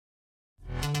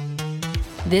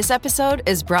This episode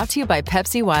is brought to you by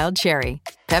Pepsi Wild Cherry.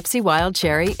 Pepsi Wild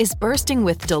Cherry is bursting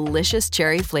with delicious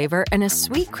cherry flavor and a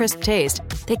sweet, crisp taste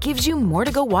that gives you more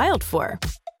to go wild for.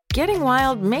 Getting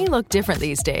wild may look different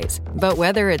these days, but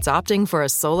whether it's opting for a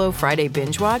solo Friday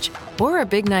binge watch or a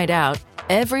big night out,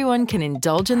 everyone can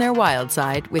indulge in their wild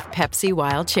side with Pepsi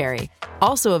Wild Cherry.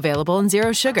 Also available in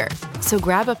Zero Sugar. So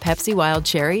grab a Pepsi Wild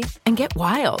Cherry and get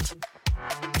wild.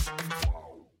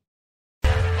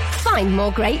 Find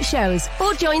more great shows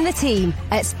or join the team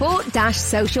at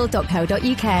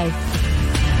sport-social.co.uk.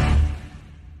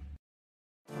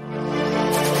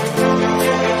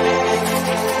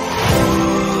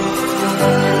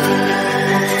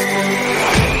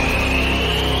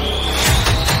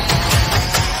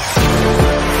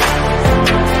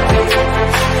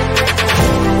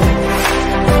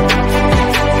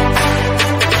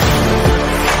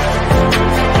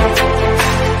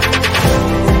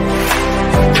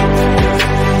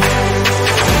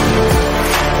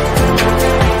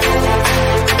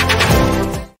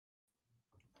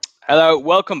 Hello,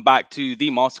 welcome back to the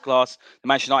Masterclass, the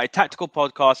Manchester United Tactical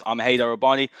Podcast. I'm Haydar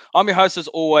Rabbani. I'm your host as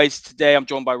always. Today I'm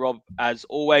joined by Rob as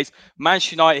always.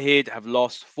 Manchester United have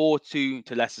lost 4-2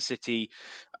 to Leicester City.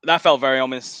 That felt very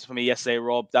ominous for me yesterday,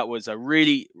 Rob. That was a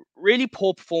really, really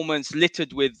poor performance,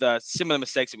 littered with similar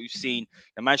mistakes that we've seen.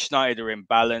 Manchester United are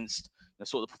imbalanced. The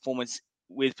sort of performance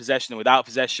with possession and without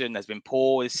possession has been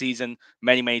poor this season.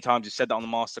 Many times. We've said that on the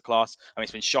Masterclass. I mean,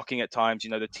 it's been shocking at times.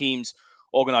 The team's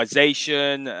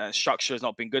organization structure has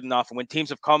not been good enough, and when teams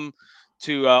have come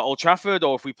to Old Trafford,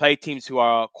 or if we play teams who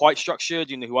are quite structured,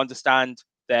 who understand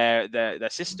their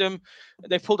system,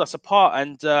 they've pulled us apart.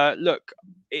 And look,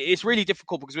 it's really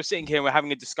difficult because we're sitting here and we're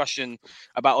having a discussion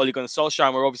about Ole Gunnar Solskjaer,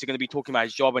 and we're obviously going to be talking about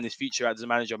his job and his future as a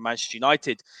manager of Manchester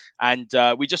United. And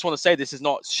we just want to say this is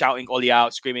not shouting Ole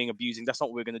out, screaming, abusing. That's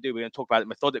not what we're going to do. We're going to talk about it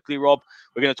methodically, Rob.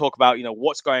 We're going to talk about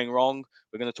what's going wrong.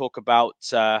 We're going to talk about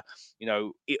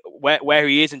where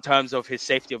he is in terms of his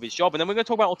safety of his job, and then we're going to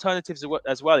talk about alternatives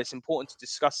as well. It's important to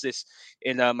discuss this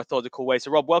in a methodical way.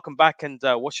 So, Rob, welcome back, and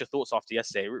what's your thoughts after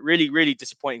yesterday? Really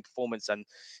disappointing performance, and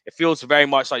it feels very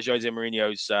much like Jose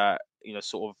Mourinho's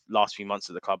sort of last few months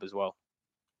at the club as well.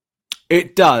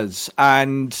 It does,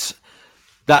 and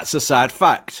that's a sad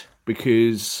fact,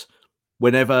 because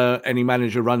whenever any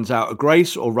manager runs out of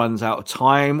grace or runs out of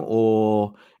time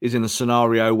or is in a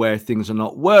scenario where things are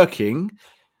not working,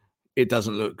 it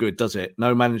doesn't look good, does it?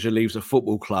 No manager leaves a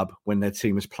football club when their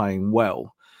team is playing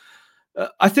well.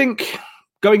 I think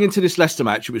going into this Leicester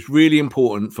match, it was really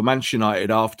important for Manchester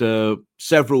United, after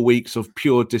several weeks of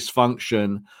pure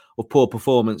dysfunction, of poor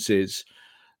performances,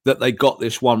 that they got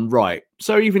this one right.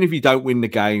 So even if you don't win the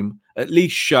game, at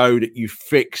least show that you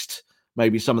fixed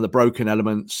maybe some of the broken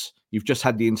elements. You've just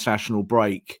had the international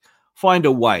break. Find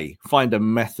a way, find a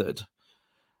method.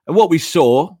 And what we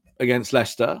saw against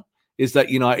Leicester is that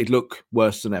United look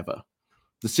worse than ever.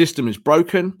 The system is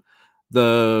broken.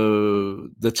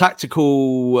 The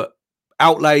tactical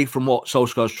outlay from what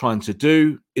Solskjaer is trying to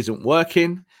do isn't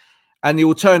working. And the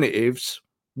alternatives,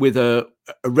 with a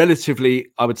relatively,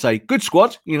 I would say, good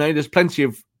squad, there's plenty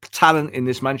of talent in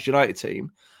this Manchester United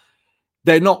team.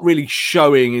 They're not really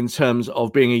showing in terms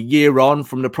of being a year on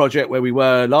from the project where we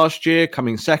were last year,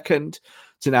 coming second,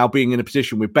 to now being in a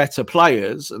position with better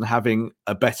players and having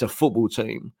a better football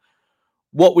team.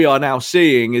 What we are now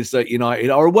seeing is that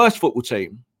United are a worse football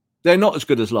team. They're not as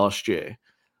good as last year.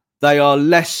 They are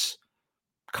less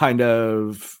kind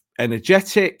of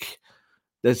energetic.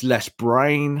 There's less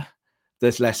brain.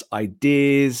 There's less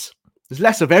ideas. There's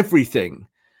less of everything.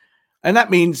 And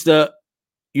that means that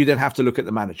you then have to look at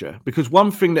the manager, because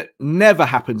one thing that never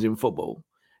happens in football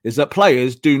is that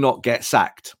players do not get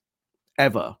sacked,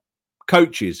 ever.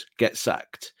 Coaches get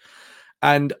sacked.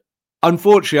 And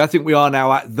unfortunately, I think we are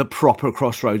now at the proper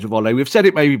crossroads of Ole. We've said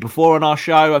it maybe before on our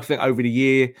show, I think over the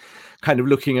year, kind of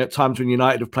looking at times when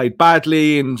United have played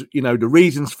badly and, the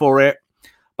reasons for it.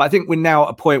 But I think we're now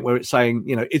at a point where it's saying,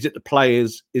 is it the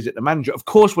players? Is it the manager? Of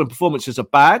course, when performances are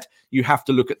bad, you have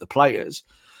to look at the players.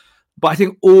 But I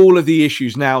think all of the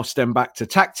issues now stem back to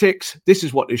tactics. This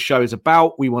is what this show is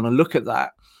about. We want to look at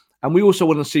that. And we also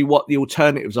want to see what the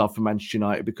alternatives are for Manchester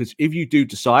United, because if you do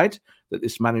decide that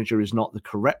this manager is not the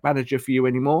correct manager for you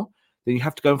anymore, then you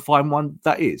have to go and find one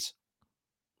that is.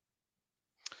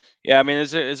 Yeah, I mean,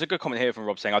 there's a good comment here from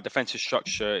Rob saying our defensive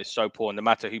structure is so poor, no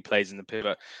matter who plays in the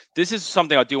pivot. This is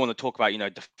something I do want to talk about.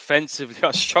 Defensively,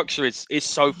 our structure is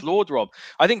so flawed, Rob.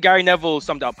 I think Gary Neville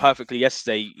summed it up perfectly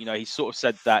yesterday. He sort of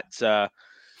said that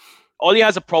Ole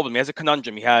has a problem. He has a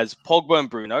conundrum. He has Pogba and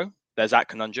Bruno. There's that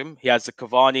conundrum. He has the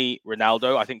Cavani,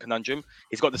 Ronaldo, I think, conundrum.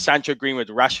 He's got the Sancho Greenwood,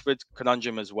 Rashford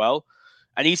conundrum as well.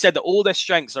 And he said that all their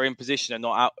strengths are in position and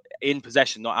not out in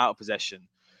possession, not out of possession.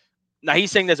 Now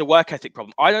he's saying there's a work ethic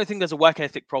problem. I don't think there's a work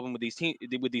ethic problem with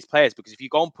these players, because if you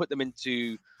go and put them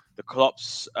into the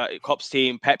Klopp's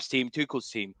team, Pep's team, Tuchel's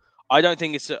team, I don't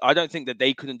think that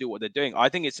they couldn't do what they're doing. I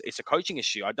think it's a coaching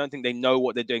issue. I don't think they know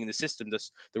what they're doing in the system.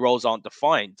 The roles aren't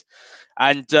defined.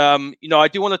 And I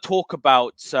do want to talk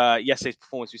about yesterday's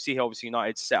performance. We see here, obviously,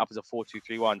 United set up as a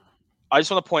 4-2-3-1. I just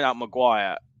want to point out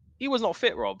Maguire. He was not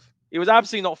fit, Rob. He was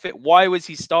absolutely not fit. Why was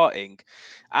he starting?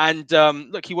 And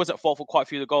look, he was at fault for quite a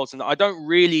few of the goals. And I don't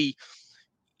really...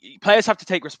 Players have to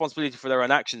take responsibility for their own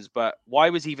actions, but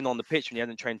why was he even on the pitch when he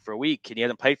hadn't trained for a week and he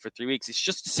hadn't played for 3 weeks? It's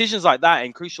just decisions like that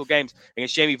in crucial games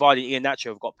against Jamie Vardy and Ian Nacho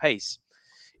have got pace.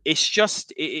 It's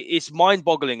just... It's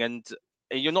mind-boggling, and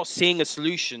you're not seeing a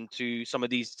solution to some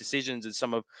of these decisions and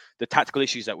some of the tactical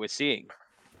issues that we're seeing.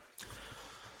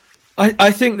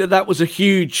 I think that was a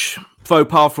huge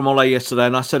faux pas from Ole yesterday,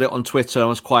 and I said it on Twitter. I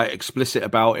was quite explicit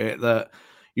about it, that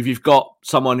if you've got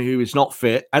someone who is not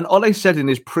fit, and Ole said in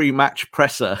his pre-match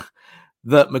presser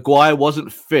that Maguire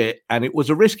wasn't fit, and it was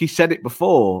a risk. He said it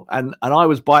before, and I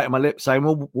was biting my lip saying,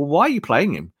 well, why are you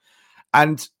playing him?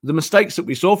 And the mistakes that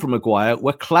we saw from Maguire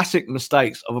were classic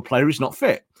mistakes of a player who's not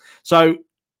fit. So,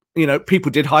 people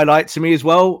did highlight to me as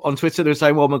well on Twitter. They were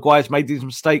saying, well, Maguire's made these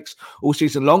mistakes all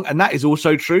season long. And that is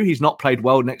also true. He's not played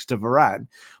well next to Varane.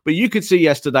 But you could see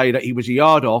yesterday that he was a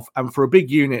yard off. And for a big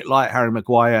unit like Harry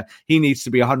Maguire, he needs to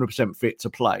be 100% fit to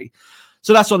play.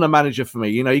 So that's on the manager for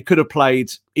me. He could have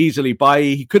played easily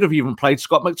Bailly. He could have even played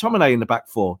Scott McTominay in the back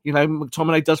four.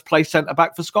 McTominay does play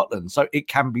centre-back for Scotland, so it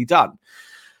can be done.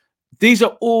 These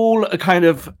are all a kind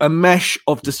of a mesh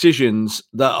of decisions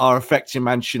that are affecting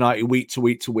Manchester United week to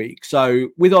week to week. So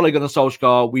with Ole Gunnar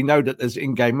Solskjaer, we know that there's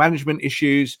in-game management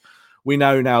issues. We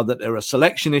know now that there are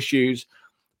selection issues.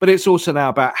 But it's also now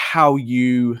about how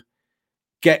you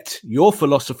get your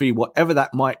philosophy, whatever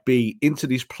that might be, into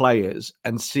these players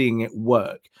and seeing it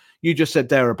work. You just said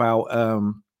there about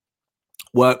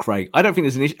work rate. I don't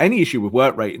think there's any issue with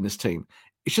work rate in this team.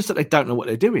 It's just that they don't know what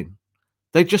they're doing.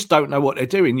 They just don't know what they're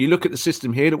doing. You look at the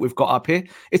system here that we've got up here,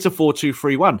 it's a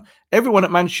 4-2-3-1. Everyone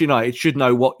at Manchester United should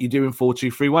know what you do in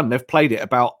 4-2-3-1. They've played it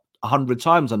about 100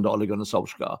 times under Ole Gunnar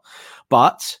Solskjaer.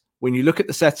 But when you look at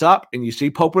the setup and you see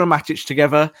Pogba and Matic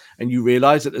together and you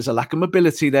realise that there's a lack of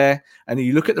mobility there, and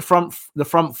you look at the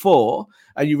front four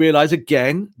and you realise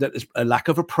again that there's a lack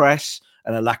of a press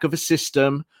and a lack of a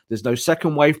system. There's no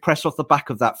second wave press off the back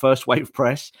of that first wave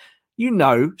press. You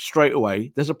know straight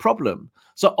away there's a problem.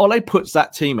 So Ole puts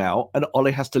that team out and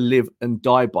Ole has to live and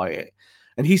die by it.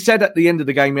 And he said at the end of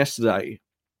the game yesterday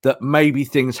that maybe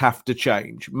things have to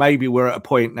change. Maybe we're at a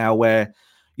point now where,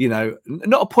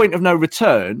 not a point of no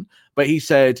return, but he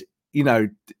said,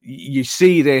 you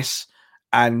see this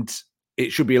and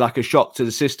it should be like a shock to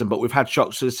the system, but we've had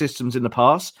shocks to the systems in the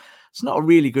past. It's not a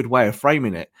really good way of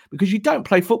framing it, because you don't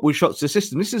play football shocks to the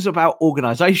system. This is about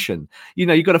organisation.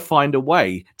 You've got to find a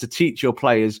way to teach your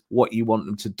players what you want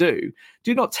them to do.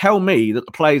 Do not tell me that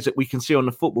the players that we can see on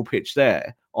the football pitch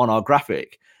there on our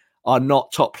graphic are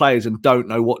not top players and don't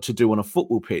know what to do on a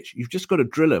football pitch. You've just got to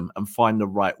drill them and find the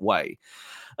right way.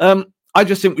 I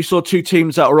just think we saw two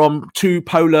teams that are on two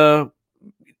polar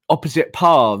opposite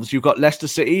paths. You've got Leicester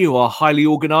City, who are highly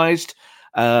organised,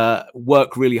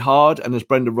 work really hard. And as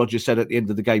Brendan Rodgers said at the end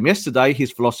of the game yesterday,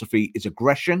 his philosophy is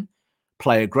aggression,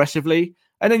 play aggressively.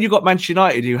 And then you've got Manchester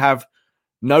United, who have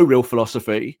no real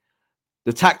philosophy.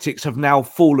 The tactics have now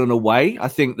fallen away. I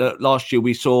think that last year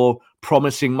we saw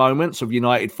promising moments of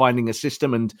United finding a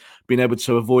system and being able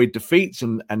to avoid defeats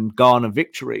and garner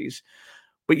victories.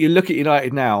 But you look at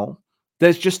United now,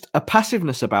 there's just a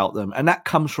passiveness about them, and that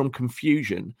comes from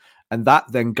confusion. And that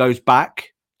then goes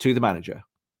back to the manager.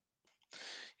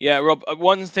 Yeah, Rob,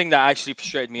 one thing that actually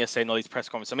frustrated me yesterday in Ollie's press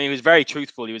conference, I mean, he was very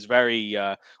truthful. He was very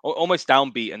almost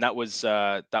downbeat, and that was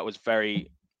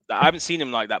very... I haven't seen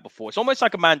him like that before. It's almost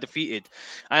like a man defeated.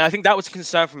 And I think that was a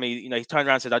concern for me. He turned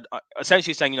around and said,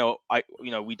 essentially saying,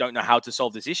 we don't know how to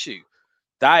solve this issue.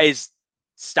 That is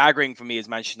staggering for me as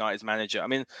Manchester United's manager. I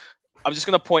mean, I'm just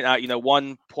going to point out,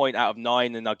 1 point out of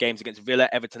 9 in our games against Villa,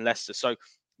 Everton, Leicester. So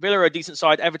Villa are a decent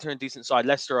side, Everton are a decent side,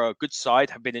 Leicester are a good side,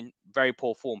 have been in very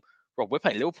poor form. Rob, we're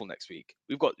playing Liverpool next week.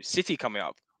 We've got City coming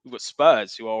up. We've got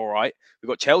Spurs, who are all right. We've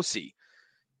got Chelsea.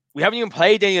 We haven't even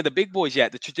played any of the big boys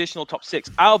yet, the traditional top 6,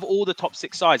 out of all the top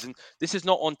 6 sides. And this is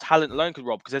not on talent alone,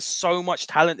 Rob, because there's so much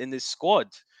talent in this squad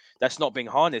that's not being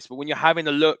harnessed. But when you're having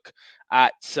a look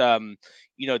at,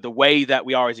 the way that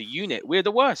we are as a unit, we're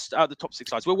the worst out of the top 6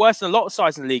 sides. We're worse than a lot of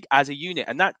sides in the league as a unit.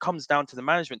 And that comes down to the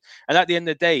management. And at the end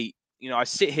of the day, I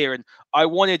sit here and I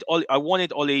wanted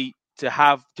Ollie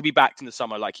to be backed in the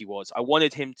summer like he was. I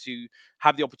wanted him to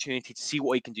have the opportunity to see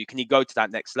what he can do. Can he go to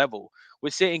that next level? We're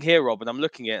sitting here, Rob, and I'm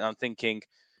looking at it and I'm thinking,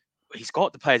 he's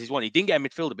got the players he's wanted. He didn't get a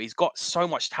midfielder, but he's got so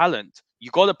much talent. You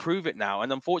got to prove it now.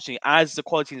 And unfortunately, as the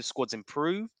quality of the squad's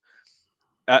improved,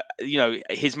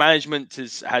 his management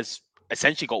has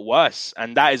essentially got worse,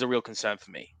 and that is a real concern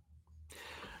for me.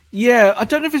 Yeah, I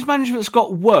don't know if his management's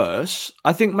got worse.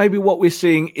 I think maybe what we're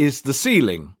seeing is the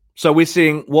ceiling. So we're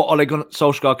seeing what Ole Gunnar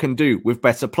Solskjaer can do with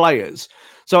better players.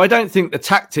 So I don't think the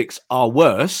tactics are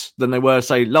worse than they were,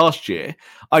 say, last year.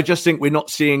 I just think we're not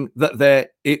seeing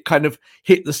that it kind of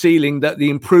hit the ceiling, that the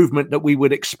improvement that we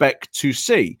would expect to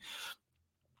see.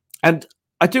 And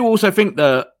I do also think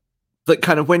that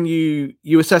kind of when you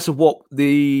assess of what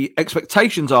the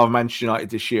expectations are of Manchester United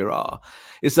this year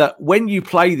is that when you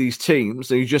play these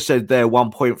teams, and you just said they're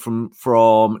 1 point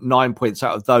from 9 points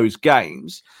out of those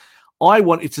games, I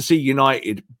wanted to see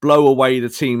United blow away the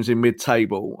teams in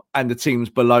mid-table and the teams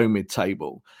below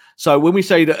mid-table. So when we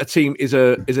say that a team is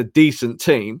a decent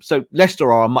team, so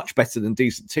Leicester are a much better than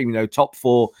decent team, top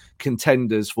 4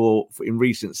 contenders for in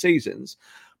recent seasons.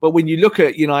 But when you look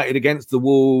at United against the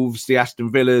Wolves, the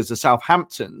Aston Villas, the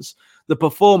Southamptons, the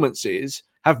performances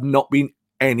have not been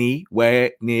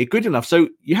anywhere near good enough. So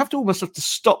you have to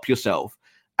stop yourself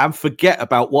and forget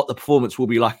about what the performance will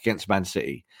be like against Man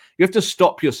City. You have to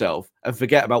stop yourself and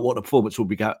forget about what the performance will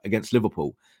be against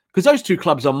Liverpool, because those two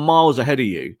clubs are miles ahead of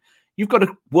you. You've got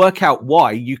to work out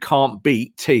why you can't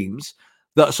beat teams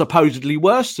that are supposedly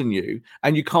worse than you,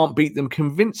 and you can't beat them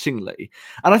convincingly.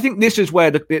 And I think this is where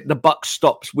the buck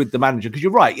stops with the manager, because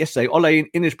you're right. Yesterday, Ole,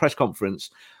 in his press conference,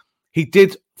 he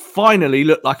did finally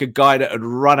look like a guy that had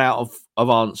run out of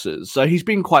answers. So he's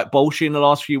been quite bolshy in the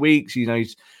last few weeks.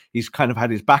 He's kind of had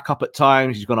his back up at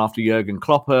times. He's gone after Jurgen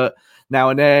Klopp now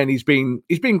and then. He's been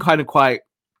kind of quite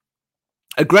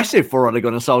aggressive for Ole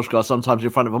Gunnar Solskjaer sometimes in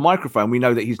front of a microphone. We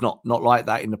know that he's not like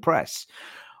that in the press,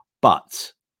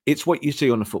 but it's what you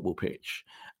see on the football pitch.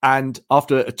 And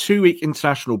after a 2-week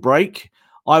international break,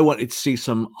 I wanted to see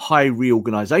some high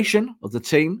reorganization of the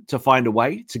team to find a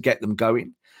way to get them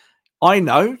going. I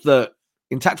know that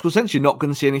in tactical sense, you're not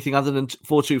going to see anything other than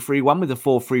 4-2-3-1 with a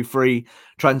 4-3-3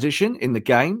 transition in the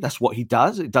game. That's what he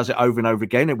does. It does it over and over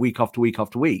again, week after week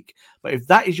after week. But if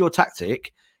that is your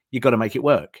tactic, you've got to make it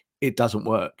work. It doesn't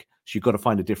work. So you've got to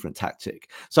find a different tactic.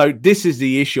 So this is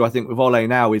the issue, I think, with Ole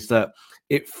now, is that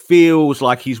it feels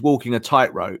like he's walking a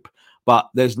tightrope, but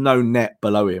there's no net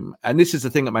below him. And this is the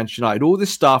thing at Manchester United. All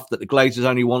this stuff that the Glazers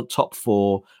only want top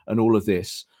 4 and all of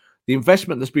this, the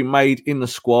investment that's been made in the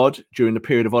squad during the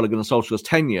period of Ole Gunnar Solskjaer's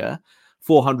tenure,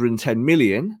 410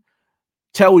 million,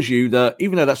 tells you that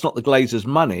even though that's not the Glazers'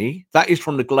 money, that is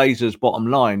from the Glazers' bottom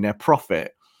line, their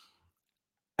profit.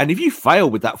 And if you fail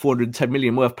with that 410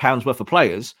 million pounds worth of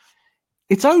players,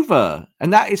 it's over.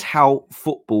 And that is how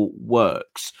football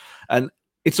works. And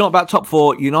it's not about top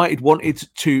 4. United wanted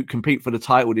to compete for the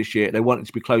title this year. They wanted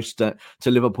to be closer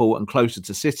to Liverpool and closer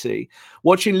to City.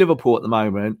 Watching Liverpool at the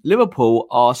moment, Liverpool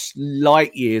are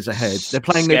light years ahead. They're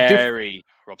playing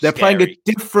playing a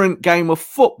different game of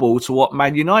football to what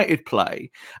Man United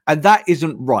play. And that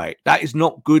isn't right. That is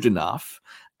not good enough.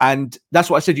 And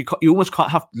that's what I said. You almost can't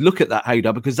have to look at that,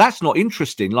 Hader, because that's not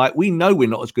interesting. Like, we know we're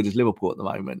not as good as Liverpool at the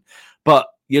moment. But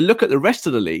you look at the rest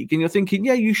of the league and you're thinking,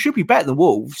 yeah, you should be better than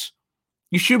Wolves.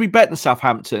 You should be better than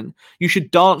Southampton. You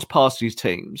should dance past these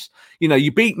teams.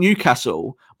 You beat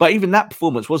Newcastle, but even that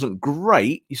performance wasn't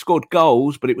great. You scored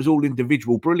goals, but it was all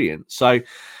individual brilliance. So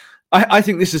I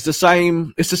think this is the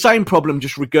same. It's the same problem,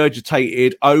 just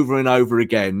regurgitated over and over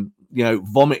again,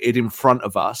 vomited in front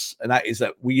of us. And that is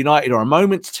that we United are a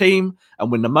moments team.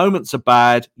 And when the moments are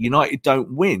bad, United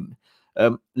don't win.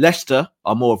 Leicester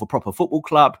are more of a proper football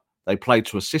club. They play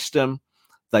to a system.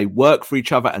 They work for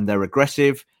each other and they're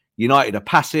aggressive. United are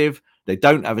passive, they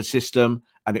don't have a system,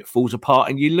 and it falls apart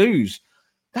and you lose.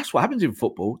 That's what happens in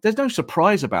football. There's no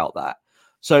surprise about that.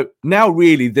 So now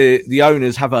really the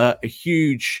owners have a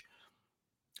huge,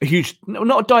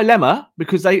 not a dilemma,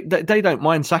 because they don't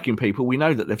mind sacking people. We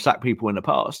know that they've sacked people in the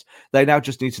past. They now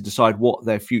just need to decide what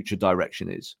their future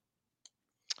direction is.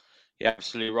 Yeah,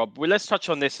 absolutely, Rob. Well, let's touch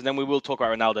on this, and then we will talk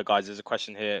about Ronaldo, guys. There's a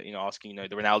question here, asking, the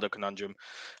Ronaldo conundrum.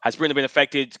 Has Bruno been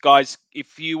affected? Guys,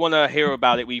 if you want to hear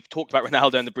about it, we've talked about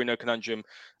Ronaldo and the Bruno conundrum.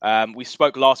 We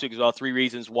spoke last week as well, 3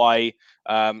 reasons why,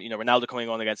 Ronaldo coming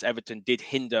on against Everton did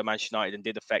hinder Manchester United and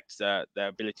did affect their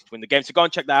ability to win the game. So go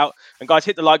and check that out. And guys,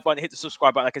 hit the like button, hit the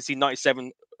subscribe button. I can see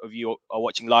 97 of you are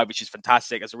watching live, which is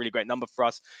fantastic. That's a really great number for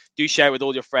us. Do share it with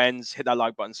all your friends. Hit that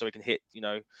like button so we can hit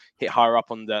higher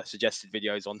up on the suggested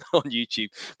videos on YouTube.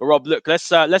 But Rob, look, let's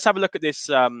have a look at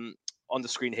this on the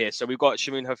screen here. So we've got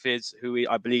Shamoon Hafiz, who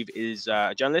I believe is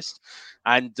a journalist,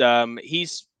 and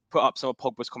he's put up some of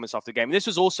Pogba's comments after the game. And this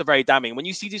was also very damning. When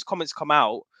you see these comments come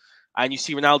out, and you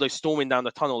see Ronaldo storming down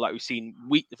the tunnel like we've seen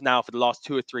now for the last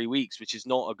 2 or 3 weeks, which is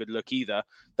not a good look either.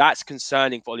 That's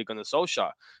concerning for Ole Gunnar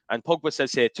Solskjaer. And Pogba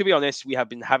says here, to be honest, we have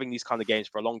been having these kind of games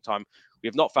for a long time. We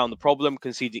have not found the problem,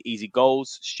 conceding easy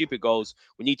goals, stupid goals.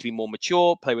 We need to be more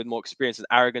mature, play with more experience and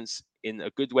arrogance in a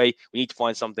good way. We need to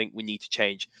find something. We need to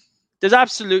change. There's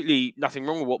absolutely nothing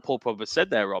wrong with what Paul Pogba said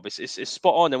there, Rob. It's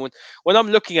spot on. And when I'm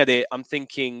looking at it, I'm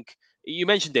thinking, you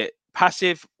mentioned it,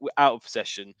 passive, out of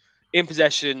possession. In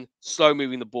possession, slow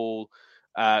moving the ball.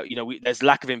 There's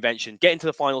lack of invention. Get into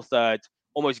the final third,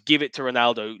 almost give it to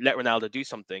Ronaldo, let Ronaldo do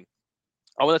something.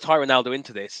 I want to tie Ronaldo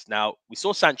into this. Now, we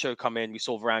saw Sancho come in, we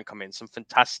saw Varane come in, some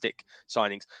fantastic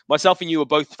signings. Myself and you were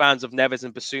both fans of Neves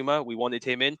and Basuma. We wanted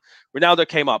him in. Ronaldo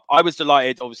came up. I was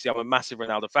delighted. Obviously, I'm a massive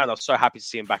Ronaldo fan. I was so happy to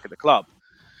see him back at the club.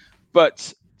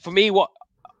 But for me,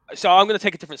 so I'm going to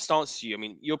take a different stance to you. I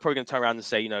mean, you're probably going to turn around and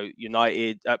say,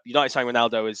 United signing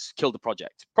Ronaldo has killed the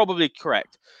project. Probably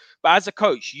correct. But as a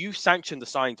coach, you sanctioned the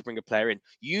signing to bring a player in.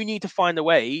 You need to find a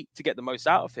way to get the most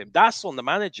out of him. That's on the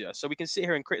manager. So we can sit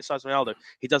here and criticize Ronaldo.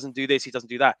 He doesn't do this. He doesn't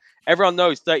do that. Everyone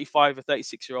knows 35 or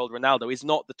 36-year-old Ronaldo is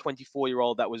not the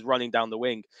 24-year-old that was running down the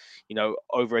wing,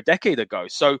 over a decade ago.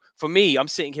 So for me, I'm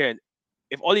sitting here and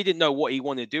if Oli didn't know what he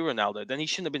wanted to do Ronaldo, then he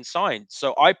shouldn't have been signed.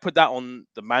 So I put that on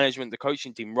the management, the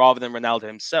coaching team, rather than Ronaldo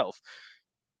himself.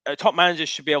 A top manager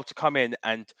should be able to come in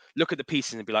and look at the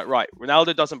pieces and be like, right,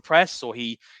 Ronaldo doesn't press, or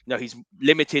he's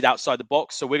limited outside the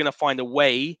box. So we're going to find a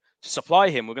way to supply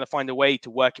him. We're going to find a way to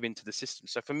work him into the system.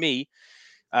 So for me,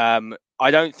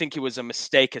 I don't think it was a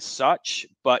mistake as such,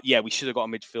 but yeah, we should have got a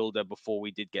midfielder before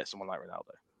we did get someone like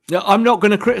Ronaldo. Now, I'm not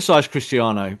going to criticise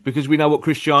Cristiano because we know what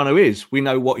Cristiano is. We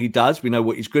know what he does. We know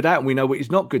what he's good at, and we know what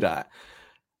he's not good at.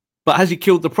 But has he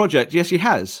killed the project? Yes, he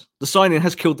has. The signing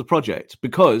has killed the project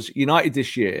because United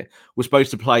this year was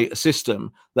supposed to play a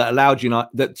system that allowed you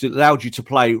to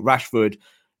play Rashford,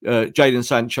 Jadon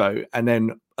Sancho, and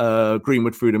then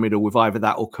Greenwood through the middle with either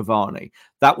that or Cavani.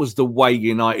 That was the way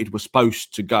United was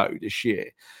supposed to go this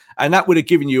year. And that would have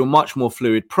given you a much more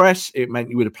fluid press. It meant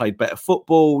you would have played better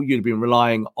football. You'd have been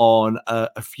relying on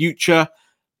a future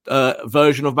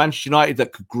version of Manchester United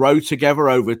that could grow together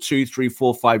over a 2, 3,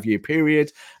 4, 5 year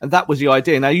period. And that was the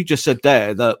idea. Now, you just said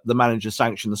there that the manager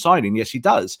sanctioned the signing. Yes, he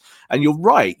does. And you're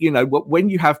right. When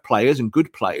you have players and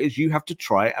good players, you have to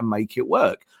try and make it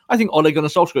work. I think Ole Gunnar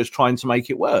Solskjaer is trying to make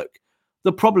it work.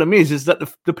 The problem is that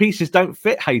the pieces don't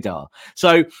fit Haidar.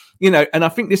 So, and I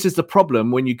think this is the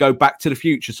problem when you go back to the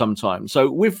future sometimes.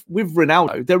 So with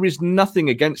Ronaldo, there is nothing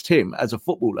against him as a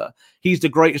footballer. He's the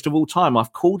greatest of all time.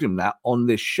 I've called him that on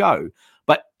this show.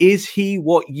 But is he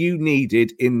what you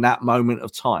needed in that moment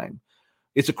of time?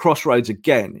 It's a crossroads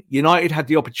again. United had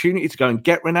the opportunity to go and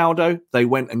get Ronaldo. They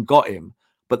went and got him.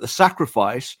 But the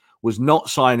sacrifice was not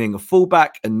signing a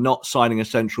fullback and not signing a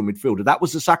central midfielder. That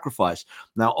was the sacrifice.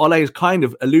 Now, Ole has kind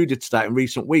of alluded to that in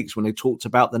recent weeks when they talked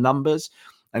about the numbers.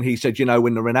 And he said,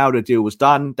 when the Ronaldo deal was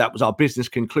done, that was our business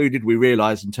concluded. We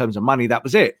realized in terms of money, that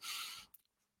was it.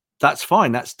 That's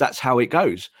fine. That's how it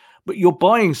goes. But you're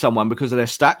buying someone because of their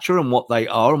stature and what they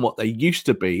are and what they used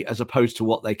to be, as opposed to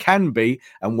what they can be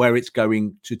and where it's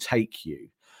going to take you.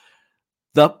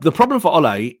 The problem for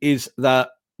Ole is that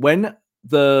when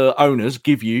the owners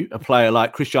give you a player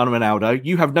like Cristiano Ronaldo,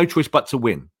 you have no choice but to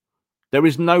win. There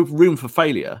is no room for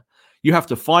failure. You have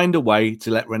to find a way to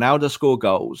let Ronaldo score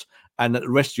goals and that the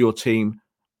rest of your team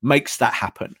makes that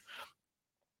happen.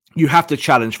 You have to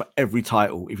challenge for every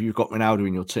title if you've got Ronaldo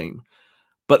in your team.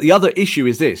 But the other issue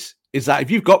is that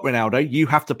if you've got Ronaldo, you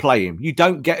have to play him. You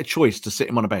don't get a choice to sit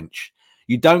him on a bench.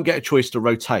 You don't get a choice to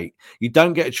rotate. You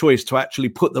don't get a choice to actually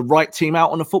put the right team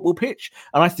out on a football pitch.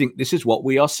 And I think this is what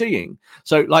we are seeing.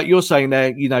 So like you're saying there,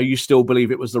 you still believe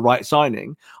it was the right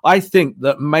signing. I think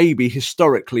that maybe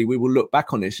historically we will look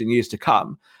back on this in years to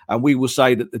come and we will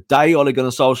say that the day Ole Gunnar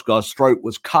Solskjaer's throat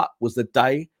was cut was the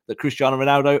day that Cristiano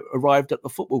Ronaldo arrived at the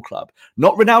football club.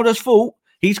 Not Ronaldo's fault.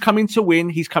 He's coming to win.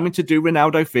 He's coming to do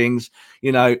Ronaldo things,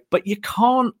 but you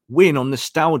can't win on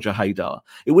nostalgia, Haidar.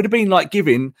 It would have been like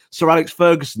giving Sir Alex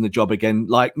Ferguson the job again,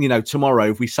 like,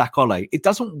 tomorrow if we sack Ole. It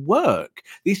doesn't work.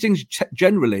 These things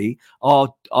generally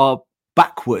are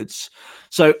backwards.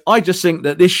 So I just think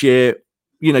that this year,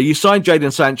 you signed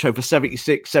Jadon Sancho for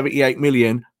 76, 78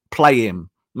 million, play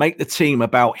him. Make the team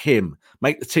about him.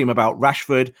 Make the team about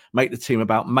Rashford. Make the team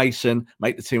about Mason.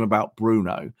 Make the team about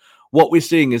Bruno. What we're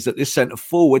seeing is that this centre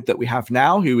forward that we have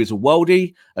now, who is a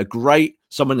worldie,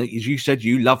 someone that, as you said,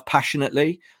 you love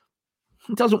passionately,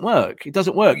 it doesn't work. It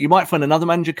doesn't work. You might find another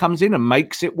manager comes in and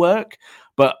makes it work,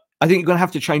 but I think you're going to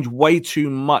have to change way too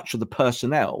much of the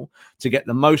personnel to get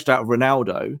the most out of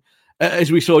Ronaldo.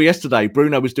 As we saw yesterday,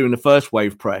 Bruno was doing the first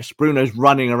wave press. Bruno's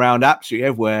running around absolutely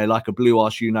everywhere like a blue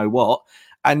arse, you know what,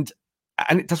 and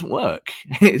it doesn't work.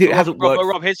 It hasn't worked.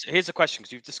 Rob, here's a question,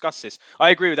 because you've discussed this. I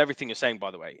agree with everything you're saying,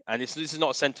 by the way, and this is not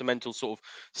a sentimental sort of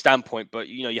standpoint, but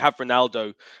you have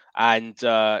Ronaldo, and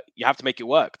you have to make it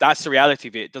work. That's the reality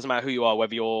of it. It doesn't matter who you are,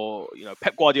 whether you're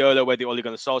Pep Guardiola, whether you're Ole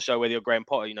Gunnar Solskjaer, whether you're Graham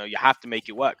Potter. You have to make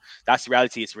it work. That's the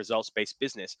reality. It's a results-based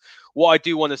business. What I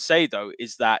do want to say though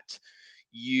is that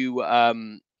you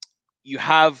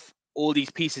have all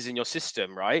these pieces in your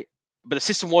system, right? But the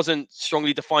system wasn't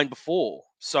strongly defined before,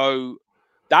 so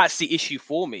that's the issue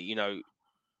for me.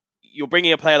 You're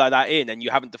bringing a player like that in, and you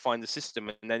haven't defined the system,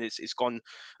 and then it's gone.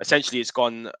 Essentially, it's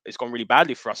gone really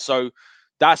badly for us. So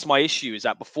that's my issue: is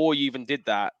that before you even did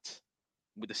that,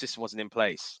 the system wasn't in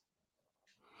place.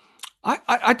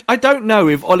 I don't know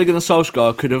if Ole Gunnar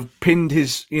Solskjaer could have pinned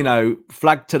his,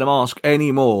 flag to the mast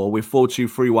any more with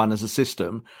 4-2-3-1 as a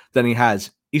system than he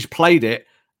has. He's played it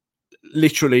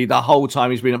literally the whole time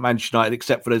he's been at Manchester United,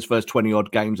 except for those first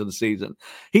 20-odd games of the season.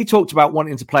 He talked about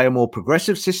wanting to play a more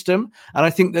progressive system, and I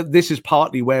think that this is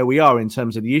partly where we are in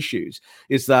terms of the issues,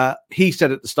 is that he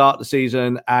said at the start of the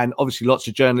season, and obviously lots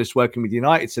of journalists working with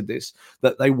United said this,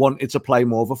 that they wanted to play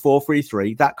more of a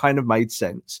 4-3-3. That kind of made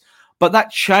sense. But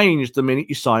that changed the minute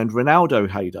you signed Ronaldo,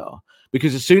 Haydar,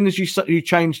 because as soon as you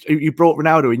brought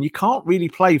Ronaldo in, you can't really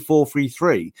play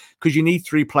 4-3-3 because you need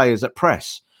three players that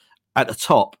press at the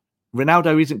top.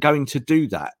 Ronaldo isn't going to do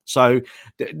that. So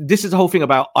this is the whole thing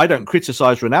about, I don't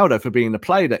criticize Ronaldo for being the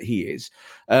player that he is.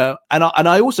 And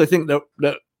I also think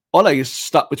that Ole is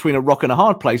stuck between a rock and a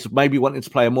hard place of maybe wanting to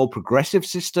play a more progressive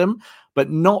system,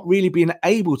 but not really being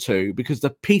able to because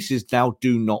the pieces now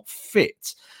do not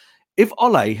fit. If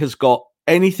Ole has got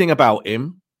anything about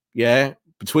him,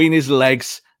 between his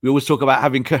legs, we always talk about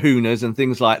having kahunas and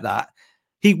things like that,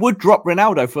 he would drop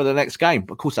Ronaldo for the next game.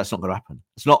 But of course, that's not going to happen.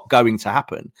 It's not going to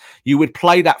happen. You would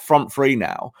play that front three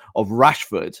now of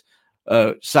Rashford,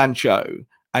 Sancho,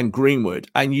 and Greenwood,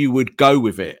 and you would go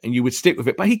with it and you would stick with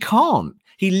it. But he can't.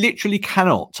 He literally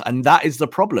cannot. And that is the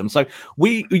problem. So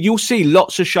you'll see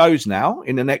lots of shows now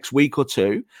in the next week or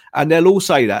two, and they'll all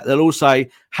say that. They'll all say,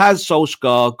 has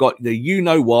Solskjaer got the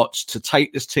you-know-whats to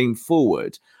take this team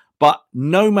forward? But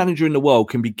no manager in the world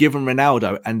can be given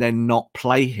Ronaldo and then not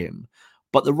play him.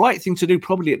 But the right thing to do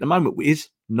probably at the moment is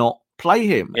not play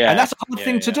him. And that's a hard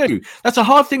thing to do. That's a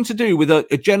hard thing to do with a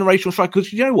generational striker,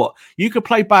 because you know what? You could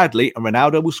play badly and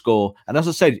Ronaldo will score. And as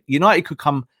I said, United could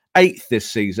come 8th this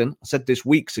season. I said this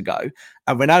weeks ago,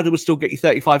 and Ronaldo will still get you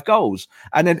 35 goals.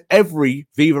 And then every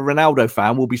Viva Ronaldo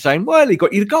fan will be saying, well, he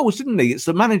got you the goals, didn't he? It's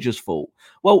the manager's fault.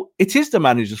 Well, it is the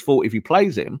manager's fault if he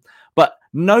plays him. But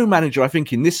no manager, I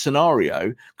think, in this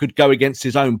scenario could go against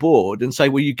his own board and say,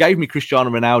 well, you gave me Cristiano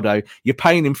Ronaldo, you're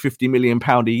paying him £50 million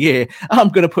a year, I'm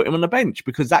going to put him on the bench,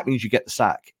 because that means you get the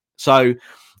sack. So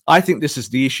I think this is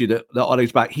the issue that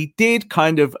Ole's back. He did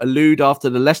kind of allude after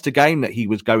the Leicester game that he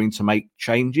was going to make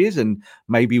changes and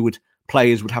maybe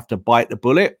players would have to bite the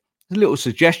bullet. There's a little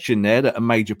suggestion there that a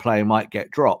major player might get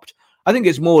dropped. I think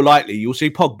it's more likely you'll see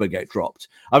Pogba get dropped.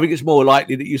 I think it's more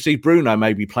likely that you see Bruno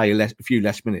maybe play a few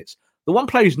less minutes. The one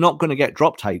player who's not going to get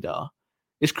dropped, Haydar,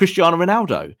 is Cristiano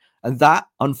Ronaldo. And that,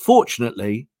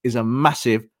 unfortunately, is a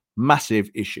massive, massive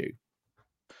issue.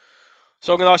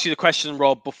 So I'm going to ask you the question,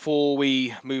 Rob, before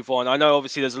we move on. I know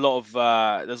obviously there's a lot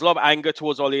of anger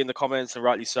towards Ole in the comments, and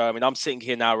rightly so. I mean, I'm sitting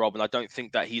here now, Rob, and I don't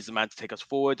think that he's the man to take us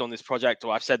forward on this project.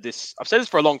 Or I've said this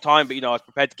for a long time, but I was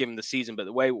prepared to give him the season.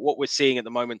 But what we're seeing at the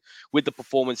moment with the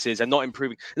performances and not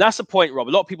improving, and that's the point, Rob.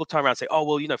 A lot of people turn around and say, "Oh,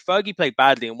 well, Fergie played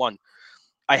badly and won."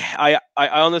 I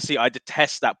honestly, I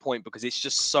detest that point, because it's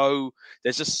just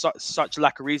there's just such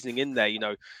lack of reasoning in there.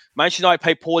 Manchester United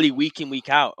play poorly week in, week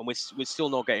out, and we're still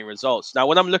not getting results. Now,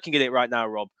 when I'm looking at it right now,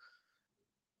 Rob,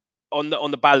 on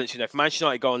the balance, if Manchester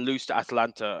United go and lose to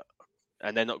Atalanta,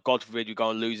 and then God forbid you go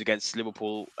and lose against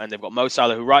Liverpool, and they've got Mo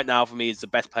Salah, who right now for me is the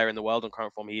best player in the world on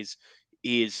current form. He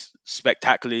is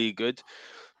spectacularly good,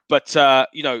 but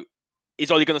is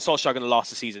Ole Gunnar Solskjaer going to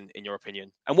last the season, in your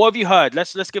opinion? And what have you heard?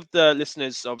 Let's give the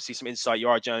listeners obviously some insight. You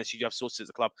are a journalist, you have sources at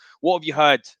the club. What have you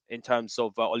heard in terms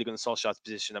of Ole Gunnar Solskjaer's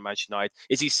position at Manchester United?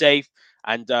 Is he safe?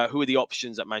 And who are the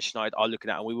options that Manchester United are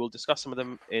looking at? And we will discuss some of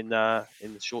them in a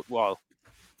short while.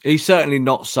 He's certainly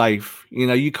not safe.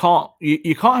 You can't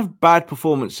have bad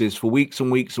performances for weeks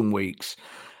and weeks and weeks,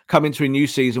 come into a new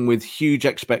season with huge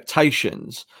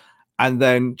expectations, and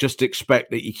then just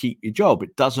expect that you keep your job.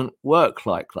 It doesn't work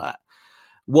like that.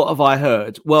 What have I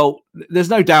heard? Well, there's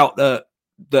no doubt that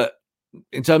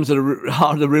in terms of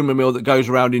the rumour mill that goes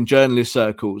around in journalist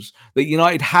circles, that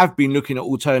United have been looking at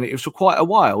alternatives for quite a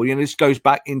while. This goes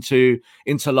back into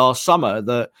last summer,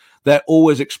 that they're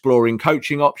always exploring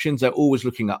coaching options. They're always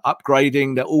looking at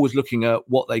upgrading. They're always looking at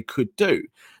what they could do.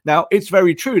 Now, it's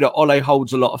very true that Ole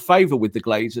holds a lot of favour with the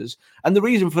Glazers. And the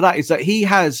reason for that is that he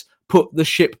has put the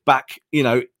ship back,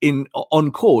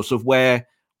 on course of where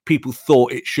people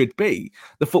thought it should be.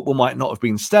 The football might not have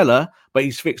been stellar, but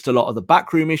he's fixed a lot of the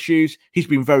backroom issues. He's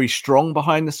been very strong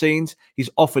behind the scenes. He's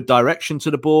offered direction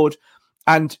to the board.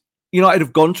 And United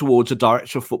have gone towards a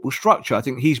director of football structure. I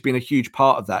think he's been a huge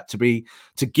part of that,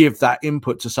 to give that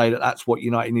input, to say that that's what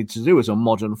United need to do as a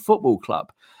modern football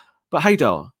club. But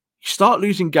Haydar, you start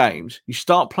losing games, you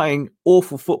start playing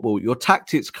awful football, your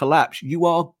tactics collapse, you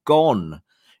are gone.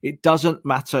 It doesn't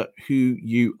matter who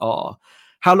you are.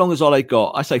 How long has Ole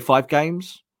got? I say 5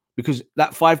 games, because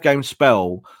that 5-game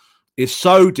spell is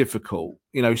so difficult,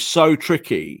 so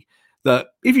tricky, that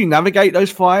if you navigate those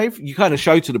 5, you kind of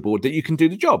show to the board that you can do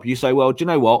the job. You say, well, do you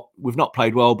know what? We've not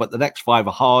played well, but the next 5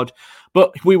 are hard.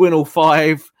 But if we win all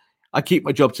 5, I keep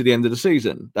my job to the end of the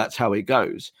season. That's how it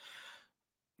goes.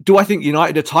 Do I think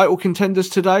United are title contenders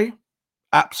today?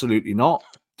 Absolutely not.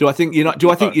 Do I think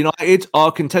United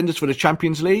are contenders for the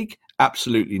Champions League?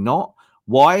 Absolutely not.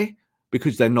 Why?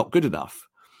 Because they're not good enough.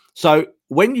 So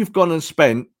when you've gone and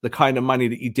spent the kind of money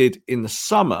that you did in the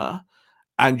summer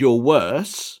and you're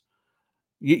worse,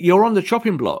 you're on the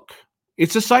chopping block.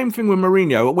 It's the same thing with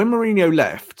Mourinho. When Mourinho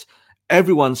left,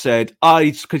 everyone said,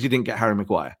 it's because you didn't get Harry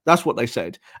Maguire. That's what they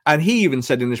said. And he even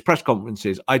said in his press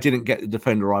conferences, I didn't get the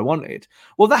defender I wanted.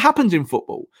 Well, that happens in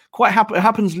football. It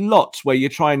happens lots, where you're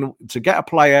trying to get a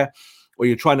player, or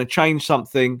you're trying to change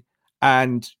something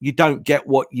and you don't get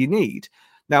what you need.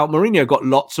 Now, Mourinho got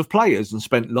lots of players and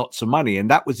spent lots of money,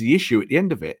 and that was the issue at the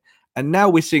end of it. And now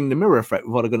we're seeing the mirror effect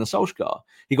with Ole Gunnar Solskjaer.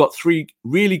 He got 3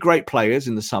 really great players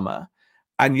in the summer,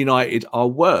 and United are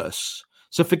worse.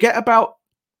 So forget about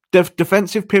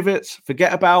defensive pivots,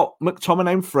 forget about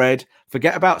McTominay and Fred,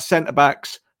 forget about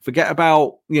centre-backs, forget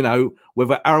about,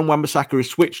 whether Aaron Wan-Bissaka is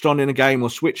switched on in a game or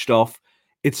switched off.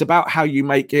 It's about how you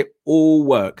make it all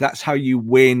work. That's how you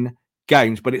win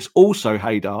games. But it's also,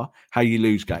 Haydar, how you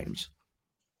lose games.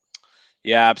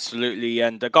 Yeah, absolutely.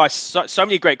 And guys, so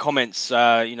many great comments,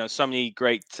 so many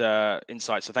great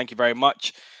insights. So thank you very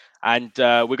much. And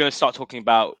we're going to start talking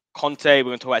about Conte. We're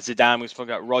going to talk about Zidane. We're going to talk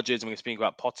about Rodgers. And we're going to speak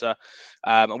about Potter.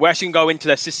 And we're actually going to go into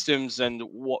their systems and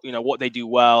what they do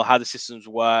well, how the systems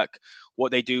work,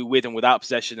 what they do with and without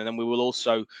possession. And then we will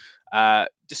also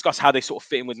discuss how they sort of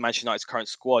fit in with Manchester United's current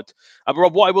squad. But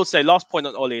Rob, what I will say, last point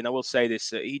on Ole, and I will say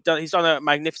this, he's done a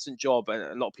magnificent job, and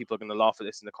a lot of people are going to laugh at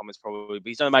this in the comments probably, but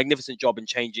he's done a magnificent job in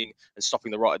changing and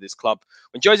stopping the rot at this club.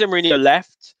 When Jose Mourinho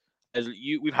left,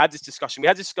 we've had this discussion. We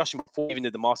had this discussion before we even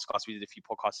did the masterclass. We did a few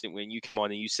podcasts, didn't we? And you came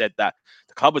on and you said that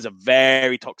the club was a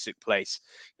very toxic place.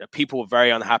 People were very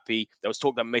unhappy. There was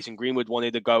talk that Mason Greenwood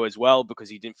wanted to go as well because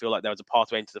he didn't feel like there was a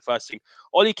pathway into the first team.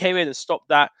 Ole came in and stopped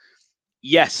that.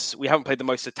 Yes, we haven't played the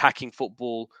most attacking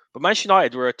football, but Manchester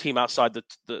United were a team outside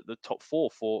the top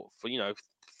 4 for 4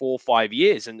 or 5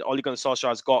 years, and Ole Gunnar Solskjaer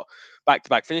has got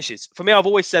back-to-back finishes. For me, I've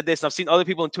always said this, and I've seen other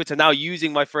people on Twitter now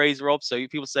using my phrase, Rob. So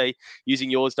people say using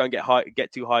yours, don't get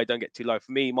too high, don't get too low.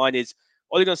 For me, mine is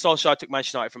Ole Gunnar Solskjaer took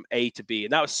Manchester United from A to B,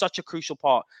 and that was such a crucial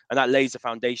part, and that lays the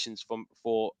foundations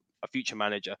for a future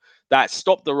manager. That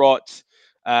stopped the rot.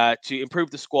 To improve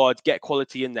the squad, get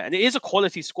quality in there. And it is a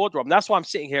quality squad, Rob. And that's why I'm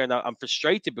sitting here and I'm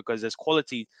frustrated, because there's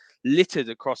quality littered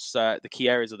across the key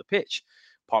areas of the pitch,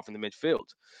 apart from the midfield.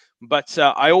 But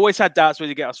I always had doubts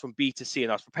whether to get us from B to C,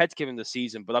 and I was prepared to give him the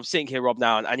season. But I'm sitting here, Rob,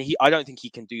 now, and I don't think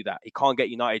he can do that. He can't get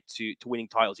United to winning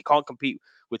titles. He can't compete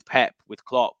with Pep, with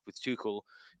Klopp, with Tuchel.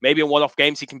 Maybe in one-off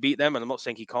games he can beat them, and I'm not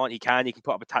saying he can't. He can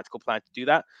put up a tactical plan to do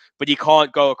that, but he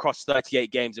can't go across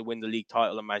 38 games and win the league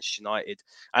title at Manchester United.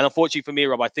 And unfortunately for me,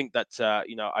 Rob, I think that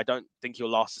I don't think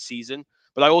he'll last the season,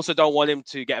 but I also don't want him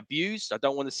to get abused. I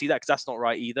don't want to see that, because that's not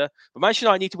right either. But Manchester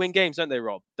United need to win games, don't they,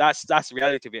 Rob? That's the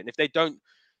reality of it. And if they don't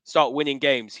start winning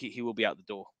games, he will be out the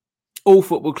door. All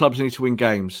football clubs need to win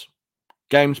games.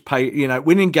 Games pay,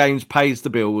 winning games pays the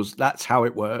bills. That's how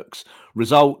it works.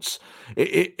 Results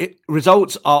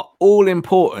are all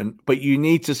important, but you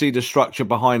need to see the structure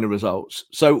behind the results.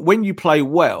 So when you play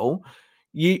well,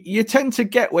 you tend to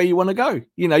get where you want to go.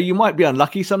 You might be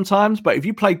unlucky sometimes, but if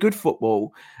you play good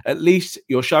football, at least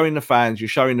you're showing the fans, you're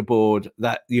showing the board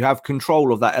that you have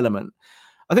control of that element.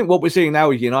 I think what we're seeing now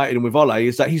with United and with Ole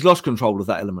is that he's lost control of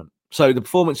that element. So the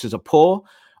performances are poor.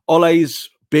 Ole's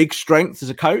big strength as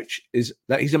a coach is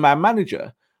that he's a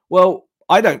man-manager. Well,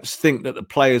 I don't think that the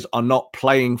players are not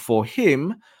playing for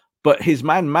him, but his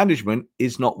man management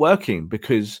is not working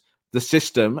because the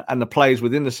system and the players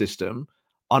within the system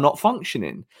are not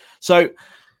functioning. So,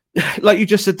 like you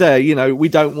just said there, we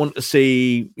don't want to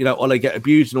see, Ole get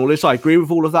abused and all this. I agree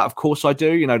with all of that. Of course I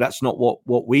do. That's not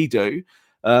what we do.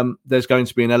 There's going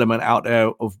to be an element out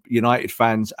there of United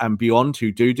fans and beyond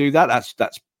who do that.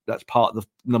 That's part of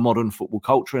the modern football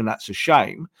culture, and that's a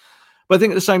shame. But I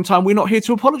think at the same time, we're not here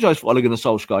to apologise for Ole Gunnar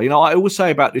Solskjaer. I always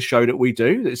say about this show that we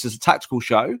do, this is a tactical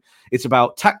show. It's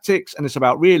about tactics and it's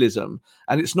about realism.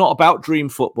 And it's not about dream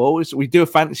football. We do a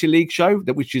fantasy league show,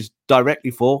 which is directly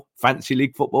for fantasy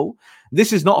league football.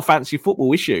 This is not a fantasy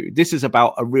football issue. This is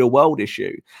about a real world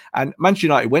issue. And Manchester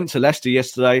United went to Leicester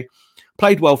yesterday,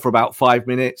 played well for about 5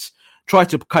 minutes, tried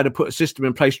to kind of put a system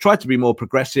in place, tried to be more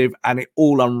progressive, and it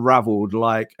all unravelled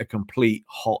like a complete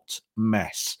hot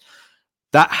mess.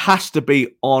 That has to be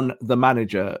on the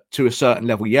manager to a certain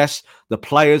level. Yes, the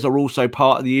players are also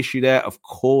part of the issue there. Of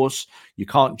course, you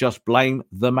can't just blame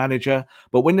the manager.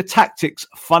 But when the tactics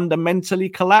fundamentally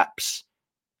collapse,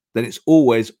 then it's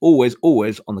always, always,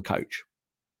 always on the coach.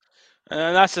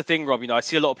 And that's the thing, Rob. I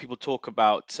see a lot of people talk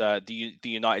about the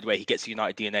United way. He gets the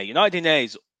United DNA. United DNA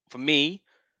is, for me,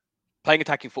 playing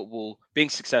attacking football, being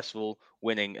successful,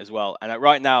 winning as well. And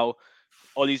right now,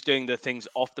 Ollie's doing the things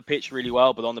off the pitch really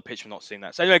well, but on the pitch, we're not seeing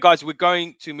that. So anyway, guys, we're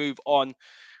going to move on.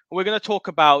 We're going to talk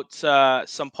about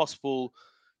some possible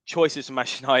choices for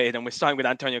Manchester United, and we're starting with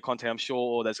Antonio Conte. I'm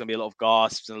sure there's going to be a lot of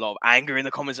gasps and a lot of anger in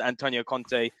the comments at Antonio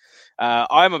Conte.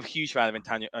 I'm a huge fan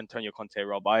of Antonio Conte,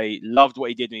 Rob. I loved what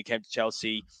he did when he came to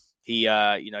Chelsea. He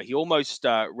almost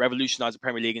revolutionized the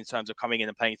Premier League in terms of coming in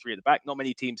and playing three at the back. Not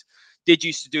many teams did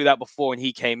used to do that before when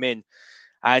he came in.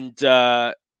 And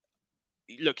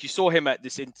look, you saw him at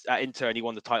Inter and he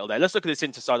won the title there. Let's look at this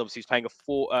Inter side. Obviously, he's playing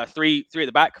a 3 at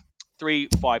the back,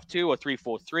 3-5-2 or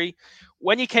 3-4-3.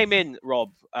 When he came in,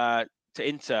 Rob, to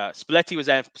Inter, Spalletti was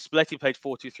there. Spalletti played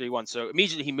 4-2-3-1. So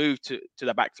immediately he moved to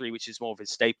the back three, which is more of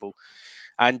his staple.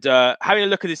 And having a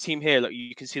look at this team here, look,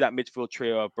 you can see that midfield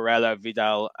trio of Barella,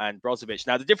 Vidal, and Brozovic.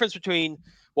 Now, the difference between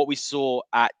what we saw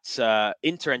at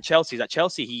Inter and Chelsea is at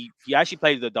Chelsea, he actually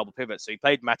played the double pivot. So he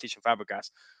played Matic and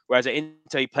Fabregas. Whereas at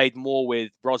Inter, he played more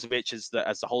with Brozovic as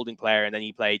the holding player, and then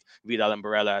he played Vidal and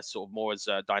Barella sort of more as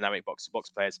dynamic box-to-box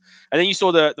players. And then you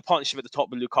saw the partnership at the top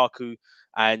with Lukaku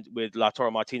and with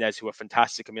Lautaro Martinez, who were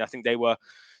fantastic. I mean, I think they were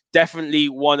definitely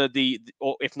one of the,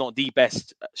 or if not the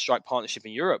best strike partnership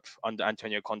in Europe under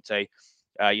Antonio Conte.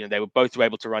 They were both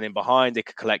able to run in behind. They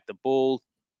could collect the ball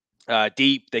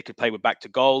deep. They could play with back to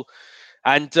goal.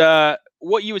 And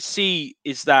what you would see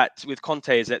is that with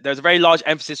Conte is that there's a very large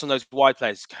emphasis on those wide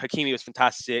players. Hakimi was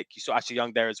fantastic. You saw Ashley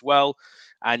Young there as well.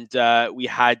 And we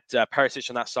had Perisic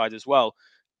on that side as well.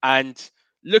 And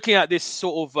looking at this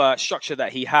sort of structure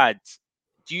that he had,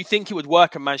 do you think it would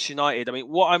work at Manchester United? I mean,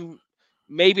 what I'm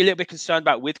maybe a little bit concerned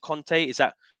about with Conte is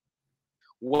that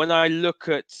when I look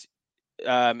at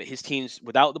his teams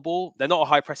without the ball, they're not a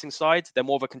high pressing side. They're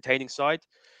more of a containing side.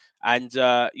 And,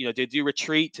 they do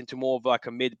retreat into more of like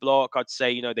a mid block. I'd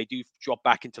say, they do drop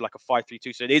back into like a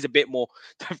 5-3-2. So it is a bit more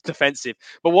defensive.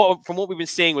 But from what we've been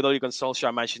seeing with Ole Gunnar Solskjaer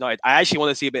and Manchester United, I actually want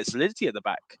to see a bit of solidity at the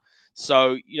back.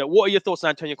 So, what are your thoughts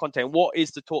on Antonio Conte and what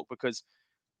is the talk? Because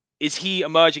is he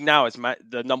emerging now as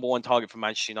the number one target for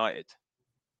Manchester United?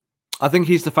 I think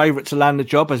he's the favourite to land the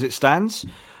job as it stands.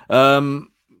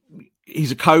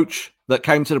 He's a coach that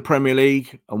came to the Premier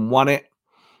League and won it.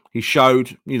 He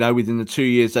showed, within the 2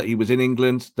 years that he was in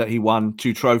England, that he won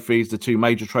 2 trophies, the 2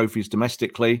 major trophies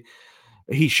domestically.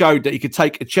 He showed that he could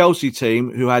take a Chelsea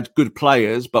team who had good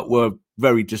players but were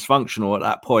very dysfunctional at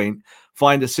that point,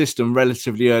 find a system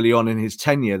relatively early on in his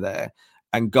tenure there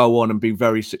and go on and be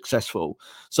very successful.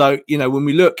 So, when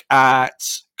we look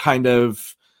at kind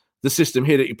of the system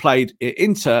here that he played at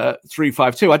Inter,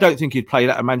 3-5-2, I don't think he'd play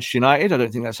that at Manchester United. I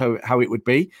don't think that's how it would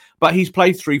be. But he's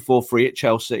played 3-4-3 at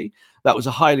Chelsea. That was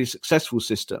a highly successful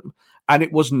system. And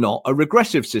it was not a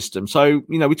regressive system. So,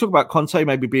 we talk about Conte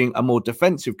maybe being a more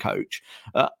defensive coach.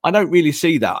 I don't really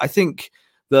see that. I think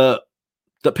that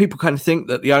people kind of think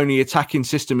that the only attacking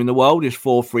system in the world is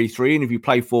 4-3-3. And if you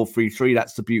play 4-3-3,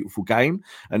 that's the beautiful game.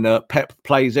 And Pep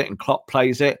plays it and Klopp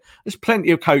plays it. There's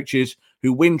plenty of coaches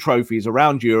who win trophies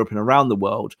around Europe and around the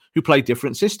world who play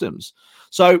different systems.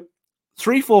 So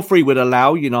 3-4-3 would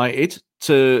allow United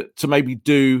to maybe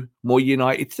do more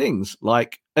United things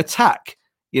like attack,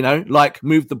 like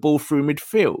move the ball through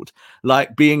midfield,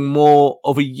 like being more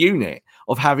of a unit,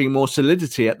 of having more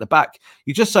solidity at the back.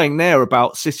 You're just saying there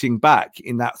about sitting back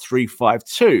in that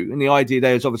 3-5-2. And the idea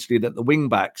there is obviously that the wing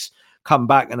backs come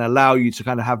back and allow you to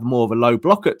kind of have more of a low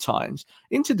block at times.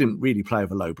 Inter didn't really play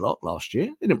with a low block last year.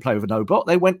 They didn't play with a no block.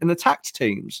 They went and attacked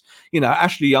teams.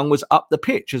 Ashley Young was up the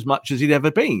pitch as much as he'd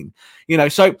ever been.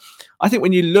 So I think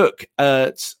when you look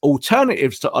at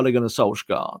alternatives to Ole Gunnar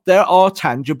Solskjaer, there are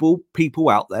tangible people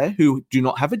out there who do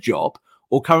not have a job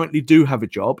or currently do have a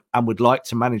job and would like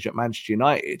to manage at Manchester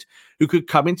United, who could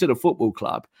come into the football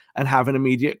club and have an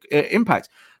immediate impact.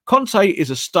 Conte is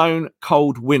a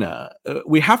stone-cold winner.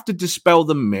 We have to dispel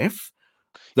the myth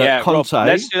that Conte... Rob,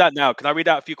 let's do that now. Can I read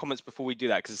out a few comments before we do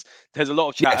that? Because there's a lot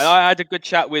of chat. Yes. And I had a good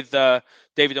chat with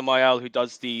David Amayal, who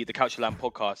does the Couch Land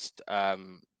podcast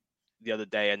the other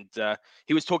day, and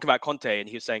he was talking about Conte, and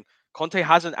he was saying Conte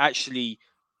hasn't actually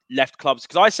left clubs,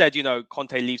 because I said,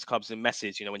 Conte leaves clubs in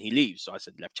messes, when he leaves. So I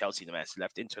said left Chelsea in a mess,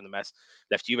 left Inter in a mess,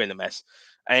 left Juve in a mess.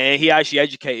 And he actually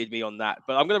educated me on that.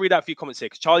 But I'm going to read out a few comments here,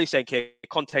 because Charlie's saying,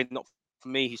 Conte, not for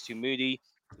me, he's too moody.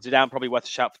 Zidane probably worth a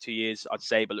shout for 2 years, I'd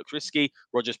say, but looks risky.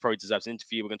 Rodgers probably deserves an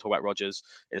interview. We're going to talk about Rodgers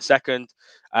in a second.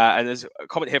 And there's a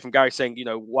comment here from Gary saying,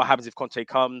 what happens if Conte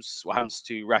comes? What happens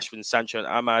to Rashford and Sancho and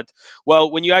Ahmad?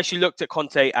 Well, when you actually looked at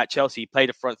Conte at Chelsea, he played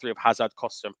a front three of Hazard,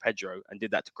 Costa and Pedro and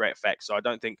did that to great effect. So I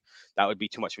don't think that would be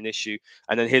too much of an issue.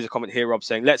 And then here's a comment here, Rob,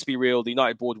 saying, let's be real. The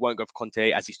United board won't go for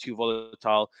Conte as he's too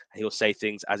volatile and he'll say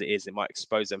things as it is. It might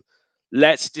expose them.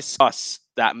 Let's discuss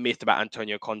that myth about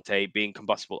Antonio Conte being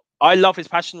combustible. I love his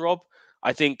passion, Rob.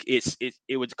 I think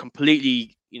it would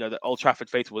completely, the Old Trafford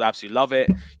faithful would absolutely love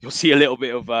it. You'll see a little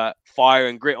bit of fire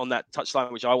and grit on that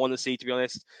touchline, which I want to see, to be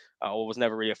honest. I was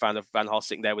never really a fan of Van Gaal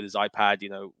sitting there with his iPad,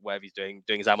 whatever he's doing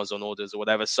his Amazon orders or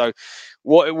whatever. So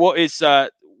what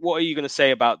are you going to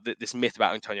say about this myth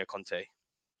about Antonio Conte?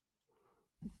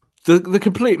 The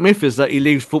complete myth is that he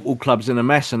leaves football clubs in a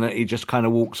mess and that he just kind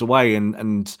of walks away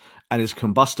and is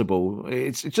combustible.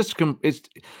 It's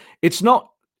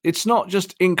not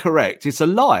just incorrect. It's a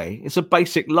lie. It's a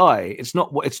basic lie. It's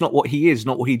not what he is,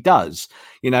 not what he does.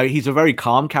 He's a very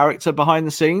calm character behind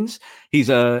the scenes. He's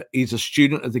a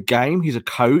student of the game. He's a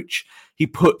coach. He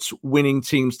puts winning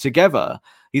teams together.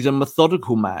 He's a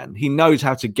methodical man. He knows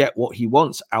how to get what he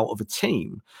wants out of a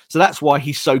team. So that's why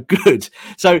he's so good.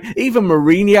 So even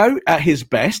Mourinho at his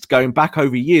best, going back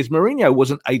over years, Mourinho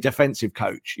wasn't a defensive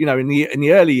coach. In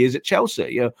the early years at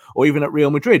Chelsea or even at Real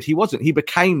Madrid, he wasn't. He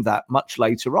became that much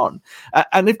later on.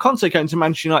 And if Conte came to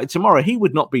Manchester United tomorrow, he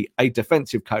would not be a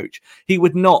defensive coach. He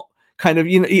would not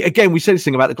again, we said this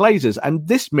thing about the Glazers, and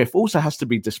this myth also has to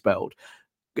be dispelled.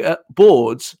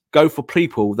 Boards go for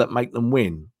people that make them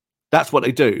win. That's what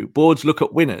they do. Boards look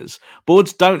at winners.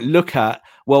 Boards don't look at,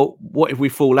 well, what if we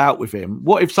fall out with him?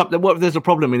 What if there's a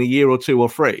problem in a year or 2 or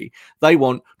 3? They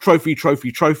want trophy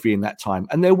in that time.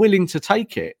 And they're willing to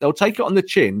take it. They'll take it on the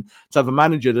chin to have a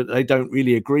manager that they don't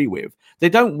really agree with. They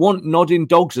don't want nodding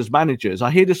dogs as managers. I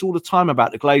hear this all the time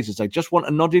about the Glazers. They just want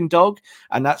a nodding dog,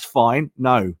 and that's fine.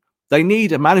 No. They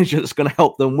need a manager that's going to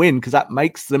help them win, because that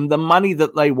makes them the money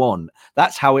that they want.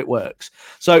 That's how it works.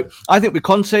 So I think with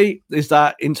Conte is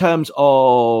that in terms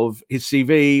of his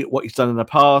CV, what he's done in the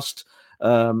past,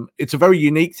 it's a very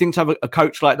unique thing to have a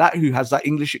coach like that who has that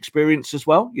English experience as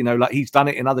well. Like he's done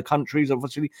it in other countries,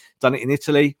 obviously done it in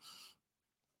Italy.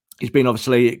 He's been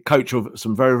obviously coach of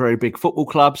some very, very big football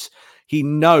clubs. He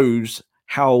knows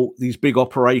how these big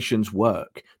operations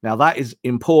work. Now, that is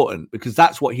important because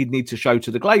that's what he'd need to show to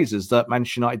the Glazers, that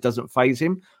Manchester United doesn't faze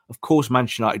him. Of course,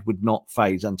 Manchester United would not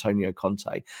faze Antonio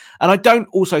Conte. And I don't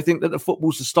also think that the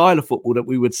style of football that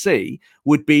we would see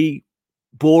would be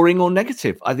boring or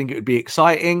negative. I think it would be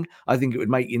exciting. I think it would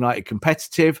make United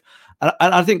competitive. And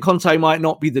I think Conte might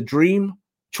not be the dream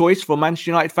choice for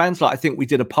Manchester United fans. Like I think we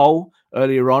did a poll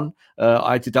earlier on.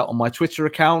 I did that on my Twitter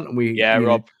account. And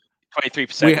Rob.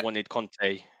 23% wanted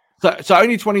Conte. So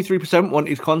only 23%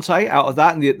 wanted Conte out of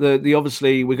that. And the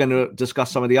obviously we're going to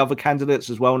discuss some of the other candidates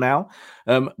as well now.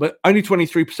 But only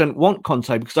 23% want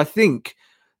Conte because I think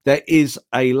there is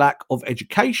a lack of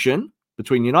education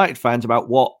between United fans about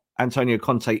what Antonio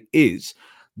Conte is.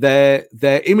 Their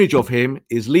image of him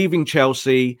is leaving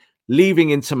Chelsea,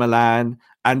 leaving Inter Milan,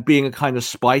 and being a kind of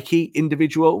spiky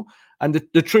individual. And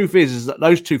the truth is that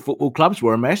those two football clubs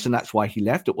were a mess, and that's why he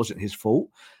left. It wasn't his fault.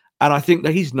 And I think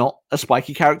that he's not a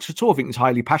spiky character at all. I think he's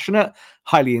highly passionate,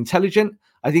 highly intelligent.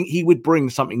 I think he would bring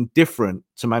something different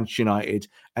to Manchester United,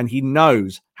 and he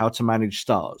knows how to manage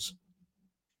stars.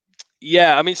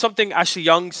 Yeah, I mean, something Ashley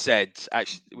Young said,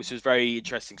 actually, which was very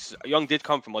interesting. Young did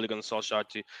come from Ole Gunnar Solskjaer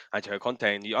to Antonio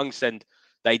Conte, and Young said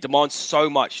that he demands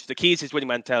so much. The key is his winning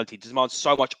mentality. He demands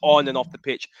so much on and off the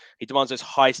pitch. He demands those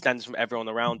high standards from everyone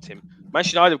around him.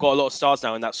 Manchester United have got a lot of stars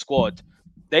now in that squad.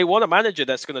 They want a manager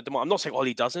that's going to demand. I'm not saying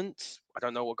Ole doesn't. I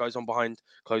don't know what goes on behind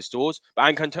closed doors.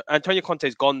 But Antonio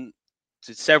Conte's gone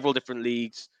to several different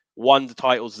leagues, won the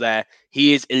titles there.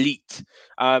 He is elite.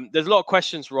 There's a lot of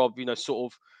questions, Rob,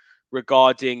 sort of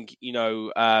regarding,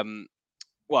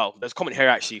 well, there's a comment here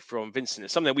actually from Vincent.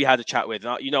 It's something we had a chat with.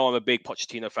 I'm a big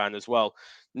Pochettino fan as well.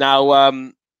 Now,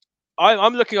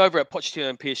 I'm looking over at Pochettino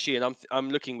and PSG, and I'm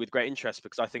looking with great interest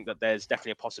because I think that there's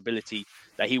definitely a possibility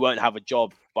that he won't have a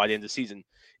job by the end of the season.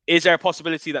 Is there a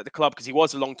possibility that the club, because he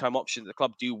was a long-term option, the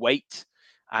club do wait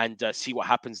and see what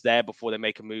happens there before they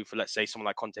make a move for, let's say, someone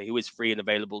like Conte, who is free and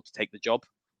available to take the job?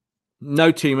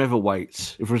 No team ever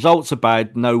waits. If results are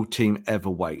bad, no team ever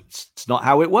waits. It's not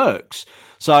how it works.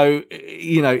 So,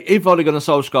 if Ole Gunnar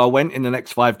Solskjaer went in the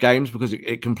next 5 games because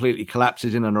it completely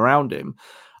collapses in and around him,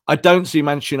 I don't see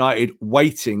Manchester United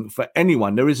waiting for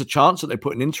anyone. There is a chance that they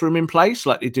put an interim in place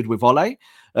like they did with Ole.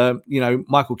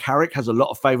 Michael Carrick has a lot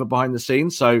of favour behind the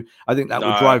scenes. So I think that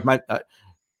will drive...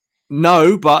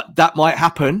 No, but that might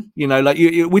happen.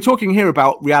 We're talking here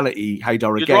about reality,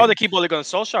 Haydar. You'd rather keep Ole Gunnar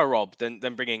Solskjaer, Rob, than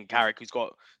bringing Carrick, who's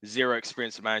got zero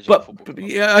experience of managing football.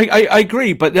 Yeah, I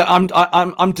agree. But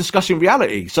I'm discussing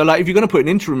reality. So, if you're going to put an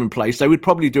interim in place, they would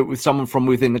probably do it with someone from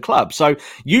within the club. So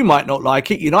you might not like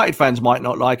it. United fans might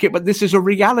not like it, but this is a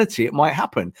reality. It might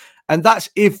happen. And that's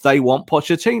if they want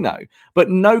Pochettino. But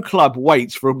no club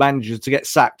waits for a manager to get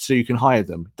sacked so you can hire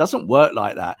them. It doesn't work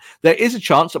like that. There is a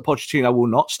chance that Pochettino will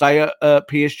not stay at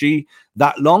PSG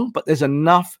that long, but there's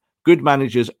enough good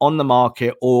managers on the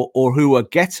market or who are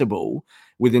gettable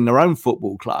within their own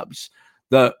football clubs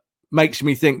that makes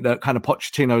me think that kind of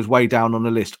Pochettino is way down on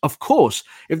the list. Of course,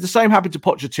 if the same happened to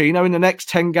Pochettino in the next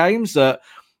 10 games, that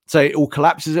say it all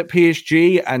collapses at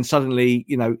PSG and suddenly,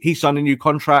 he signed a new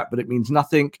contract, but it means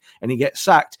nothing and he gets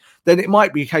sacked, then it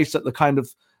might be a case that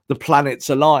the planets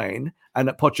align and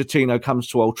that Pochettino comes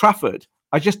to Old Trafford.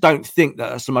 I just don't think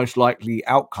that that's the most likely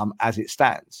outcome as it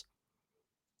stands.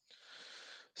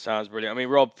 Sounds brilliant. I mean,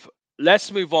 Rob,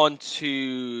 let's move on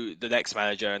to the next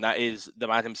manager, and that is the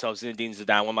man himself, Zinedine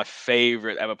Zidane, one of my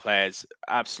favorite ever players.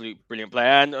 Absolute brilliant player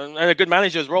and a good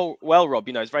manager as well, Rob.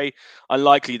 It's very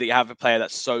unlikely that you have a player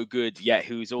that's so good yet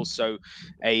who's also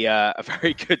a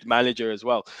very good manager as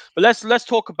well. But let's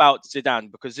talk about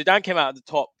Zidane, because Zidane came out at the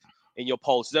top in your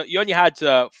poll. So you only had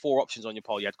 4 options on your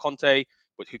poll. You had Conte,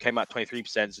 who came out 23%.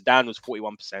 Zidane was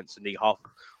 41%, so nearly half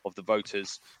of the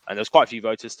voters. And there was quite a few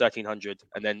voters, 1,300.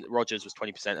 And then Rodgers was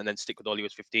 20%, and then Stick with Ollie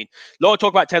was 15%. A lot of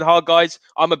talk about Ten Hag, guys.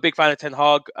 I'm a big fan of Ten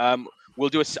Hag. We'll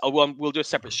do a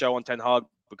separate show on Ten Hag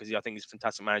because I think he's a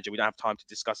fantastic manager. We don't have time to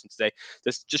discuss him today.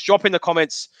 Just drop in the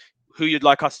comments who you'd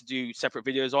like us to do separate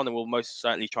videos on, and we'll most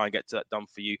certainly try and get that done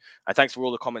for you. And thanks for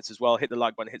all the comments as well. Hit the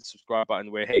like button, hit the subscribe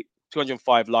button. We're hitting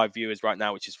 205 live viewers right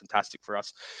now, which is fantastic for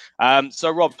us.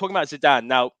 So, Rob, talking about Zidane,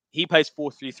 now he plays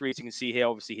 4-3-3. As you can see here,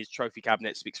 obviously his trophy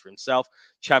cabinet speaks for himself.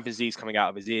 Champions League's coming out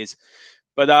of his ears.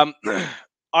 But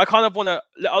I kind of want to,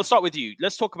 I'll start with you.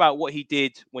 Let's talk about what he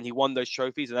did when he won those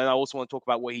trophies. And then I also want to talk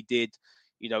about what he did,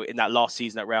 in that last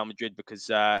season at Real Madrid, because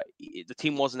the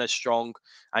team wasn't as strong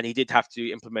and he did have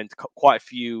to implement quite a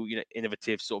few,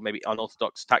 innovative, sort of maybe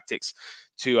unorthodox tactics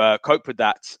to cope with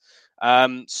that.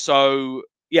 So,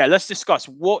 yeah, let's discuss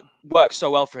what worked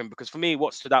so well for him, because for me,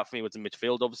 what stood out for me was the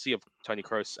midfield, obviously, of Toni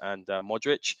Kroos and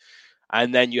Modric.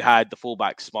 And then you had the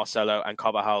fullbacks, Marcelo and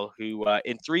Carvajal, who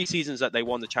in 3 seasons that they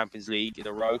won the Champions League in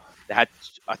a row, they had,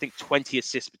 I think, 20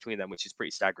 assists between them, which is pretty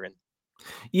staggering.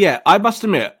 Yeah, I must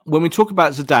admit, when we talk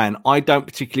about Zidane, I don't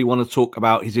particularly want to talk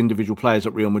about his individual players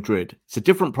at Real Madrid. It's a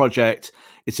different project.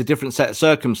 It's a different set of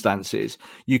circumstances.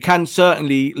 You can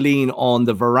certainly lean on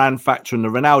the Varane factor and the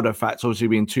Ronaldo factor, obviously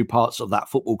being 2 parts of that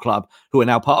football club who are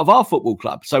now part of our football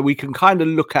club. So we can kind of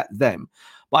look at them.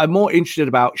 But I'm more interested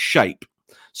about shape.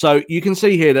 So you can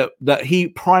see here that he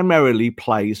primarily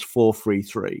plays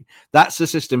 4-3-3. That's the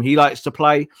system he likes to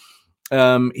play.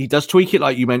 He does tweak it,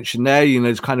 like you mentioned there.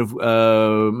 There's kind of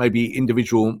maybe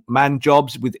individual man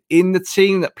jobs within the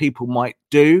team that people might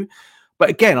do. But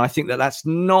again, I think that's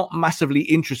not massively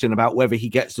interesting about whether he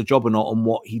gets the job or not and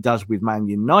what he does with Man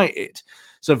United.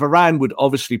 So Varane would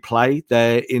obviously play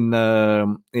there in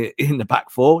the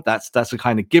back 4. That's a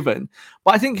kind of given.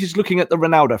 But I think he's looking at the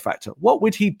Ronaldo factor. What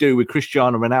would he do with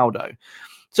Cristiano Ronaldo?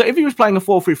 So if he was playing a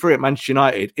 4-3-3 at Manchester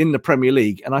United in the Premier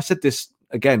League, and I said this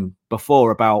again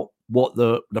before about what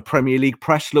the Premier League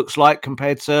press looks like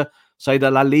compared to, say, the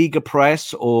La Liga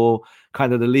press or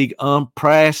kind of the Ligue 1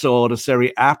 press or the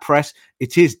Serie A press,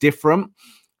 it is different.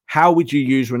 How would you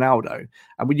use Ronaldo?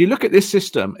 And when you look at this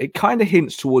system, it kind of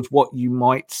hints towards what you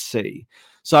might see.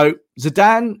 So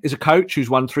Zidane is a coach who's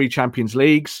won 3 Champions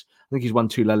Leagues. I think he's won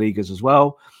 2 La Ligas as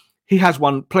well. He has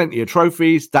won plenty of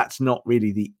trophies. That's not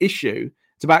really the issue.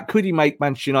 It's about, could he make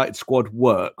Manchester United squad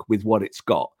work with what it's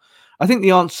got? I think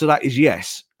the answer to that is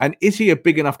yes. And is he a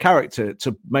big enough character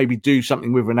to maybe do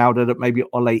something with Ronaldo that maybe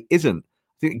Ole isn't?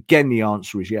 I think, again, the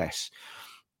answer is yes.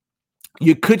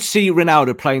 You could see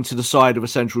Ronaldo playing to the side of a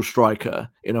central striker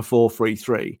in a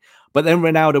 4-3-3, but then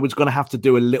Ronaldo was going to have to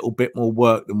do a little bit more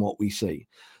work than what we see.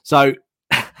 So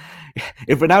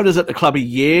if Ronaldo's at the club a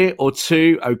year or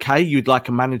two, okay, you'd like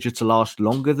a manager to last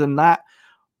longer than that.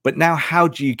 But now how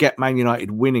do you get Man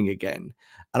United winning again?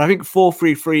 And I think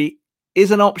 4-3-3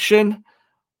 is an option,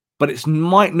 but it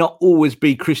might not always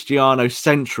be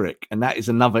Cristiano-centric, and that is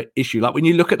another issue. Like when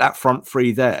you look at that front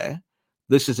three there,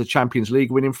 this is a Champions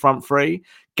League winning front three.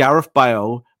 Gareth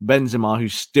Bale, Benzema,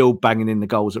 who's still banging in the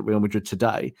goals at Real Madrid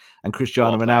today, and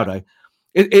Cristiano Ronaldo.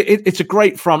 It's a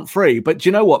great front three, but do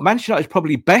you know what? Manchester United's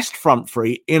probably best front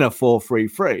three in a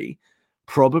 4-3-3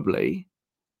 probably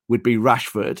would be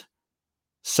Rashford,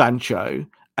 Sancho,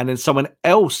 and then someone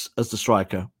else as the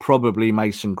striker, probably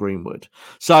Mason Greenwood.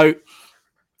 So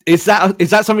is that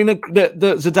something that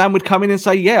Zidane would come in and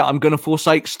say, yeah, I'm going to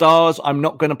forsake stars. I'm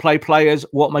not going to play players.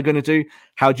 What am I going to do?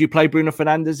 How do you play Bruno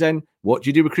Fernandes then? What do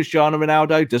you do with Cristiano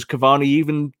Ronaldo? Does Cavani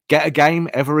even get a game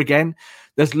ever again?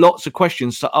 There's lots of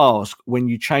questions to ask when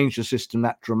you change the system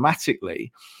that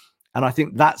dramatically. And I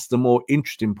think that's the more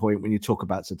interesting point when you talk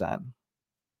about Zidane.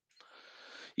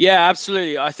 Yeah,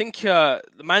 absolutely. I think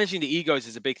managing the egos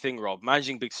is a big thing, Rob.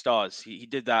 Managing big stars. He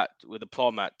did that with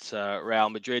aplomb at Real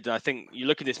Madrid. And I think you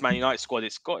look at this Man United squad,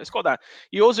 it's got that.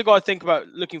 You also got to think about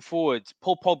looking forward.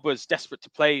 Paul Pogba's desperate to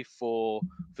play for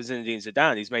Zinedine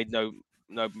Zidane. He's made no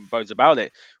bones about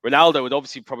it. Ronaldo would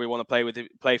obviously probably want to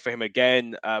play for him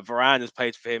again. Varane has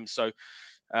played for him. So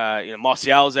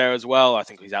Martial's there as well. I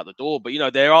think he's out the door. But,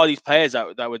 there are these players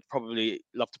that would probably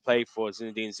love to play for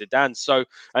Zinedine Zidane. So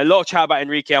a lot of chat about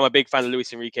Enrique. I'm a big fan of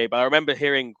Luis Enrique, but I remember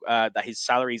hearing that his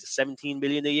salary is 17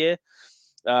 million a year.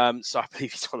 So I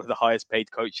believe he's one of the highest paid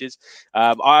coaches.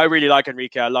 I really like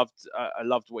Enrique. I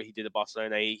loved what he did at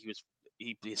Barcelona.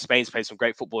 Spain's played some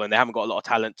great football and they haven't got a lot of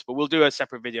talent, but we'll do a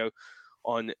separate video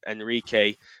on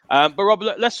Enrique. But Rob,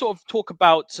 let's sort of talk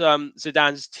about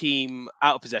Zidane's team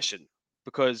out of possession.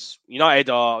 Because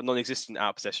United are non-existent out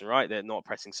of possession, right? They're not a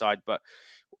pressing side. But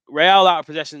Real out of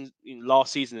possession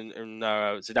last season, in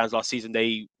Zidane's last season,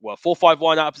 they were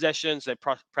 4-5-1 out of possession. So they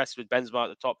pressed with Benzema at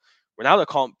the top. Ronaldo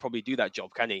can't probably do that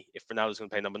job, can he? If Ronaldo's going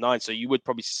to play number 9. So you would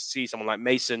probably see someone like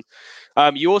Mason.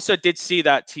 You also did see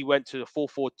that he went to the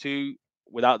 4-4-2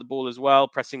 without the ball as well,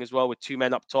 pressing as well with 2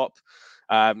 men up top,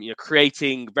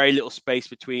 creating very little space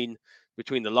between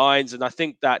the lines. And I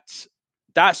think that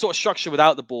sort of structure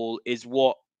without the ball is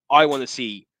what I want to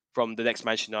see from the next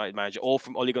Manchester United manager or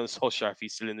from Ole Gunnar Solskjaer if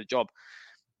he's still in the job.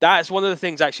 That's one of the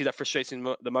things actually that frustrates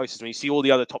me the most is when you see all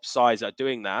the other top sides that are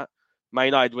doing that. Man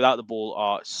United without the ball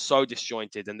are so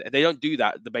disjointed and they don't do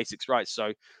that, the basics right.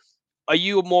 So are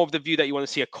you more of the view that you want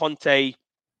to see a Conte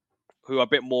who are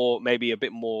maybe a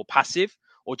bit more passive,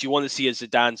 or do you want to see a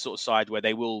Zidane sort of side where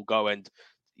they will go and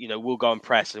we'll go and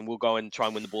press and we'll go and try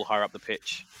and win the ball higher up the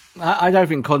pitch? I don't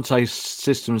think Conte's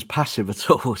system is passive at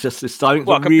all. Just this, I think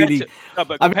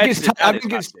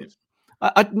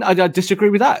I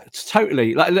disagree with that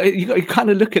totally. Like you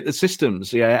kind of look at the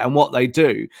systems, and what they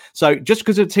do. So just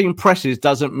because a team presses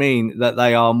doesn't mean that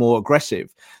they are more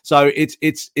aggressive. So it's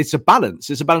a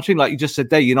balance. It's a balance between, like you just said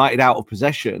there, United out of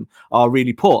possession are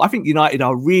really poor. I think United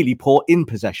are really poor in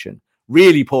possession.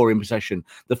 Really poor in possession.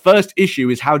 The first issue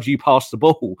is how do you pass the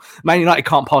ball? Man United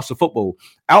can't pass the football.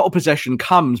 Out of possession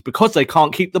comes because they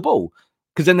can't keep the ball,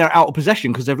 because then they're out of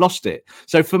possession because they've lost it.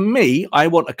 So for me, I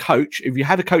want a coach. If you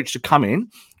had a coach to come in,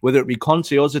 whether it be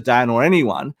Conte or Zidane or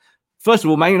anyone, first of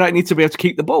all, Man United need to be able to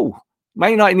keep the ball.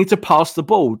 Man United need to pass the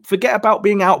ball. Forget about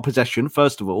being out of possession,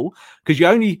 first of all, because you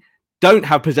only don't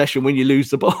have possession when you lose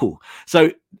the ball.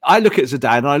 So I look at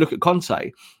Zidane and I look at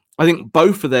Conte. I think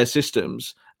both of their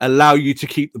systems allow you to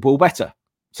keep the ball better.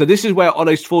 So this is where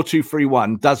Ole's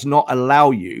 4-2-3-1 does not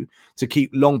allow you to keep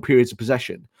long periods of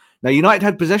possession. Now, United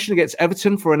had possession against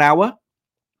Everton for an hour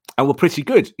and were pretty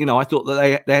good. I thought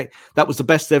that that was the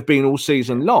best they've been all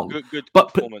season long. Good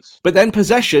but performance. But then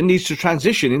possession needs to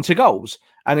transition into goals.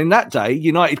 And in that day,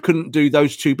 United couldn't do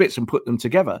those two bits and put them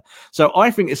together. So I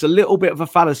think it's a little bit of a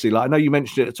fallacy. Like I know you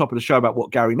mentioned at the top of the show about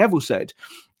what Gary Neville said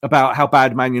about how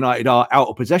bad Man United are out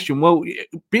of possession. Well,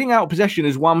 being out of possession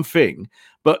is one thing,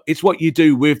 but it's what you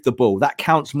do with the ball. That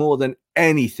counts more than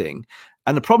anything.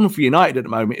 And the problem for United at the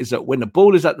moment is that when the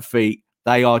ball is at the feet,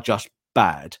 they are just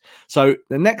bad. So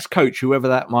the next coach, whoever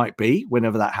that might be,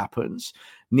 whenever that happens,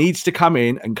 needs to come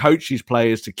in and coach these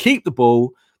players to keep the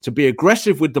ball, to be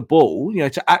aggressive with the ball,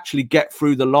 to actually get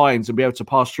through the lines and be able to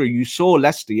pass through. You saw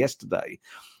Leicester yesterday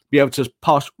be able to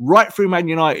pass right through Man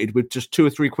United with just 2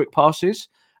 or 3 quick passes.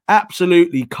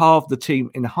 absolutely carved the team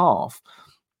in half.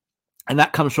 And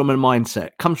that comes from a mindset,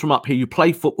 comes from up here. You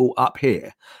play football up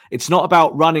here. It's not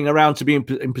about running around to be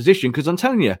in position, because I'm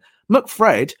telling you,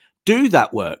 McFred do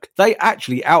that work. They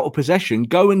actually, out of possession,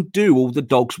 go and do all the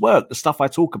dog's work, the stuff I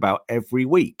talk about every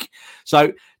week.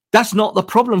 So that's not the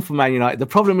problem for Man United. The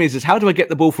problem is how do I get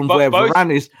the ball from where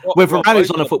Varane is,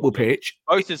 on a football pitch?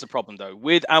 Both is a problem, though,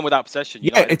 with and without possession.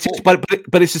 Yeah, it is,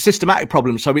 but it's a systematic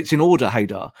problem, so it's in order,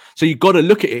 Haydar. So you've got to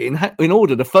look at it in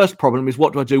order. The first problem is,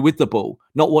 what do I do with the ball,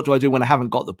 not what do I do when I haven't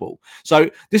got the ball. So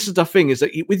this is the thing, is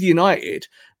that with United,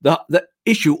 the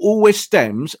issue always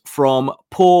stems from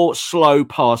poor, slow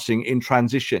passing in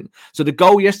transition. So the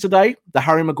goal yesterday, the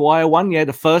Harry Maguire one,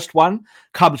 the first one,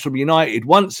 comes from United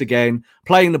once again,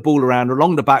 playing the ball around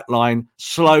along the back line,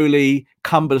 slowly,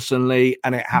 cumbersomely,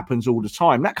 and it happens all the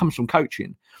time. That comes from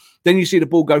coaching. Then you see the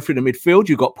ball go through the midfield.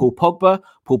 You've got Paul Pogba.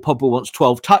 Paul Pogba wants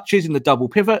 12 touches in the double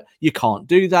pivot. You can't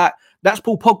do that. That's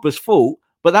Paul Pogba's fault,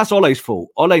 but that's Ole's fault.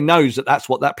 Ole knows that that's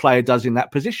what that player does in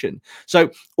that position.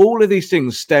 So all of these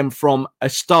things stem from a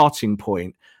starting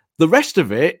point. The rest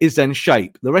of it is then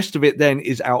shape. The rest of it then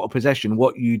is out of possession,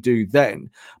 what you do then.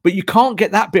 But you can't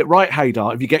get that bit right,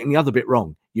 Haydar, if you're getting the other bit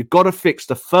wrong. You've got to fix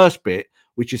the first bit,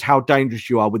 which is how dangerous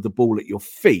you are with the ball at your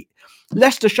feet.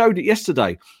 Leicester showed it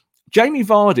yesterday. Jamie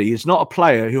Vardy is not a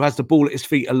player who has the ball at his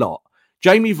feet a lot.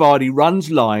 Jamie Vardy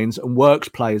runs lines and works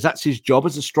players. That's his job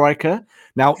as a striker.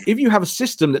 Now, if you have a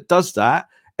system that does that,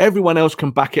 everyone else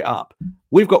can back it up.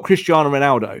 We've got Cristiano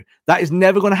Ronaldo. That is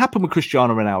never going to happen with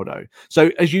Cristiano Ronaldo. So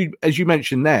as you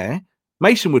mentioned there,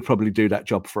 Mason would probably do that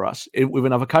job for us with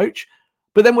another coach.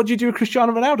 But then what do you do with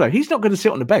Cristiano Ronaldo? He's not going to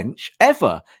sit on the bench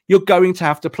ever. You're going to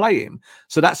have to play him.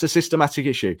 So that's a systematic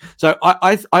issue. So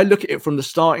I look at it from the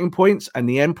starting points and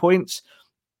the end points.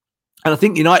 And I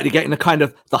think United are getting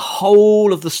the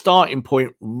whole of the starting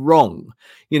point wrong.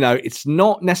 It's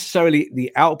not necessarily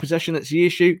the out of possession that's the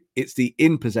issue. It's the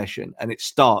in possession. And it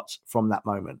starts from that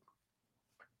moment.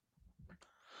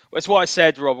 Well, it's what I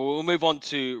said, Rob. We'll move on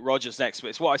to Rodgers next. But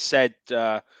it's what I said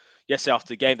yesterday after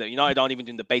the game, that United aren't even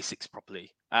doing the basics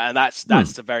properly. And that's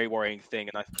a very worrying thing.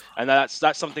 And that's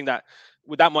something that,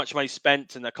 with that much money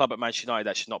spent in a club at Manchester United,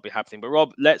 that should not be happening. But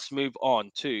Rob, let's move on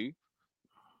to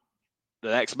the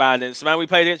next man. It's the man we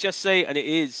played against yesterday, and it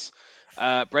is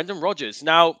Brendan Rodgers.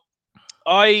 Now,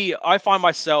 I find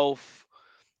myself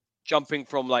jumping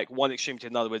from one extreme to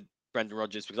another with Brendan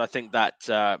Rodgers, because I think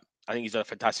he's done a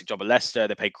fantastic job at Leicester.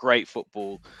 They play great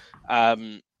football.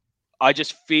 I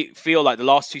just feel like the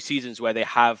last two seasons where they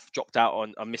have dropped out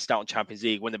on missed out on Champions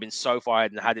League, when they've been so far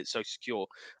ahead and had it so secure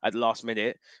at the last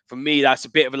minute, for me, that's a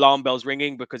bit of alarm bells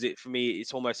ringing, because for me,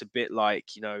 it's almost a bit like,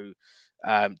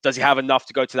 does he have enough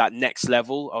to go to that next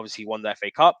level? Obviously, he won the FA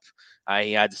Cup.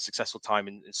 He had a successful time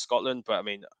in Scotland, but I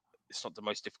mean, it's not the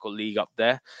most difficult league up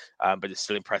there. But it's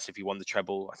still impressive. He won the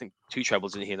treble. I think 2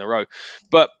 trebles in a row.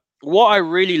 But what I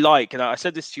really like, and I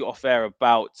said this to you off air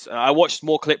about, I watched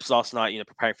more clips last night,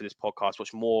 preparing for this podcast,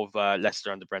 watched more of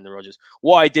Leicester under Brendan Rodgers.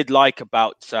 What I did like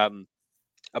about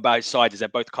his side is they're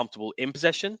both comfortable in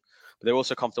possession, but they're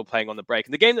also comfortable playing on the break.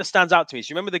 And the game that stands out to me is,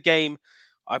 you remember the game,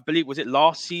 I believe, was it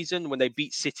last season, when they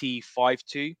beat City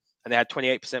 5-2 and they had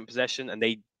 28% possession and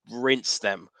they rinsed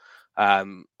them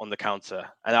on the counter.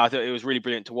 And I thought it was really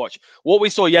brilliant to watch. What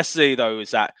we saw yesterday, though, is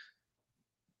that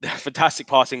they're fantastic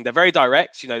passing. They're very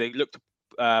direct. They look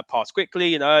to pass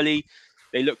quickly and early.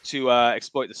 They look to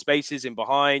exploit the spaces in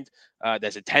behind.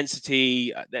 There's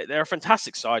intensity. They're a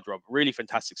fantastic side, Rob. Really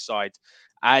fantastic side.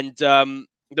 And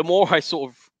the more I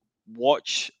sort of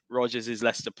watch Rodgers'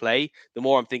 Leicester play, the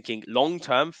more I'm thinking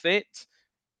long-term fit.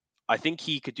 I think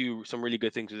he could do some really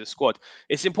good things with the squad.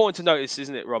 It's important to notice,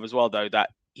 isn't it, Rob, as well, though,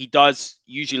 that he does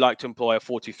usually like to employ a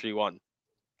 4-2-3-1.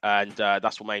 And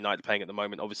that's what Man United are playing at the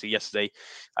moment. Obviously, yesterday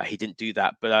he didn't do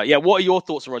that. But what are your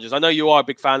thoughts on Rodgers? I know you are a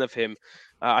big fan of him.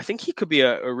 I think he could be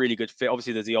a really good fit.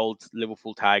 Obviously, there's the old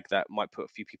Liverpool tag that might put a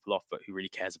few people off, but who really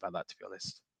cares about that, to be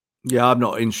honest? Yeah, I'm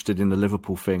not interested in the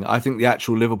Liverpool thing. I think the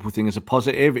actual Liverpool thing is a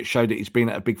positive. It showed that he's been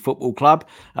at a big football club.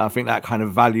 I think that kind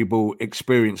of valuable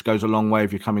experience goes a long way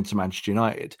if you're coming to Manchester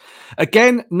United.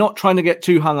 Again, not trying to get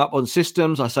too hung up on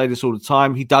systems. I say this all the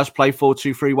time. He does play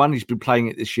 4-2-3-1. He's been playing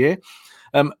it this year.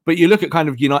 But you look at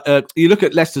you look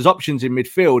at Leicester's options in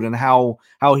midfield and how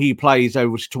he plays. I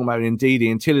was talking about Ndidi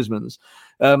and Tielemans.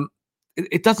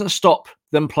 It doesn't stop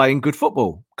them playing good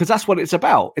football, because that's what it's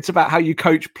about. It's about how you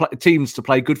coach teams to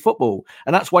play good football.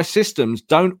 And that's why systems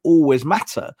don't always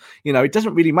matter. It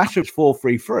doesn't really matter if it's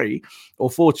 4-3-3 or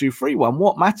 4-2-3-1.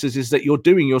 What matters is that you're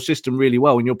doing your system really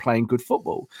well and you're playing good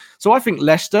football. So I think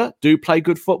Leicester do play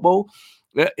good football.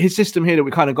 his system here that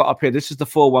we kind of got up here, this is the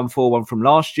 4-1-4-1 from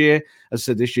last year. As I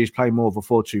said, this year's playing more of a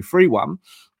 4-2-3-1.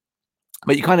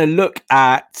 But you kind of look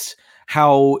at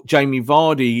how Jamie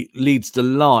Vardy leads the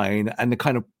line and the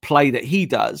kind of play that he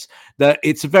does, that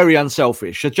it's very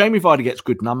unselfish. So Jamie Vardy gets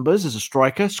good numbers as a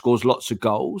striker, scores lots of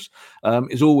goals,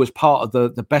 is always part of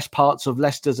the best parts of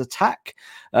Leicester's attack,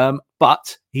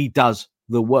 but he does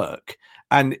the work.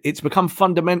 And it's become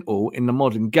fundamental in the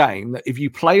modern game that if you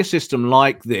play a system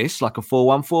like this, like a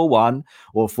 4-1-4-1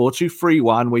 or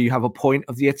 4-2-3-1, where you have a point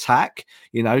of the attack,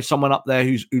 someone up there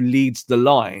who leads the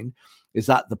line, is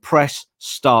that the press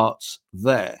starts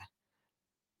there.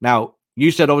 Now,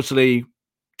 you said obviously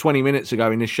 20 minutes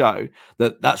ago in this show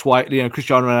that's why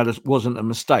Cristiano Ronaldo wasn't a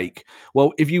mistake.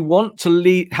 Well, if you want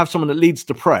to have someone that leads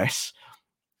the press,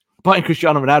 buying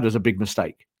Cristiano Ronaldo is a big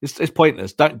mistake. It's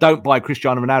pointless. Don't buy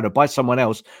Cristiano Ronaldo. Buy someone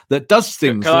else that does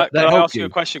things. Can I help ask you a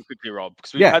question quickly, Rob?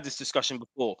 Because we've had this discussion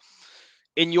before.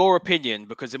 In your opinion,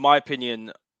 because in my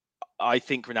opinion, I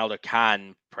think Ronaldo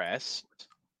can press.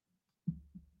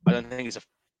 I don't think it's a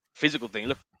physical thing.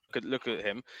 Look at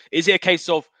him. Is it a case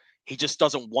of he just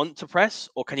doesn't want to press,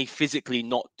 or can he physically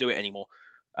not do it anymore?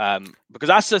 Because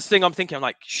that's the thing I'm thinking. I'm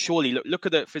like, surely look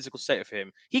at the physical state of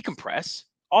him. He can press.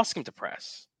 Ask him to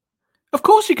press. Of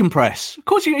course he can press. Of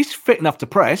course he's fit enough to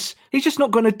press. He's just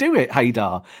not going to do it,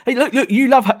 Haydar. Hey, look, you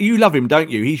love him, don't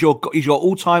you? He's your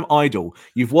all-time idol.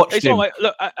 You've watched him. But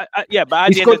at the end of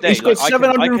the day, he's got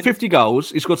 750 goals.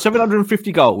 He's got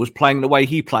 750 goals playing the way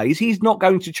he plays. He's not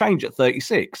going to change at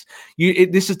 36.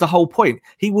 This is the whole point.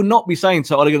 He will not be saying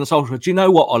to Ole Gunnar Solskjaer, "Do you know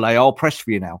what, Ole? I'll press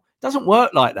for you now." Doesn't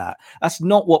work like that. That's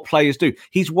not what players do.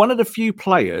 He's one of the few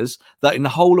players that in the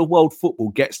whole of world football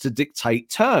gets to dictate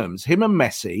terms. Him and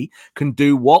Messi can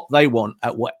do what they want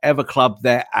at whatever club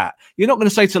they're at. You're not going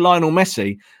to say to Lionel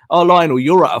Messi, "Oh, Lionel,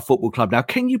 you're at a football club now.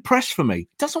 Can you press for me?"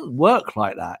 It doesn't work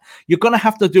like that. You're going to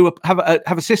have to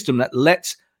have a system that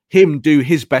lets him do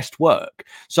his best work.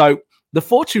 So the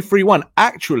 4-2-3-1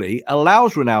 actually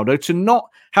allows Ronaldo to not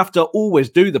have to always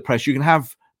do the press. You can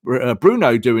have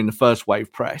Bruno doing the first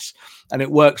wave press, and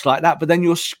it works like that. But then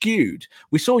you're skewed.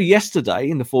 We saw yesterday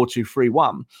in the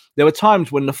 4-2-3-1, there were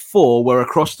times when the four were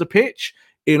across the pitch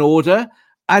in order,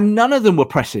 and none of them were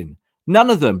pressing.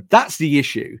 None of them. That's the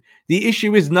issue. The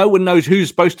issue is no one knows who's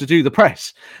supposed to do the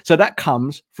press. So that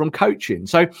comes from coaching.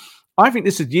 So I think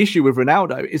this is the issue with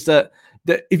Ronaldo, is that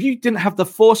if you didn't have the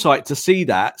foresight to see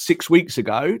that 6 weeks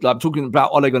ago, like I'm talking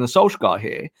about Ole Gunnar Solskjaer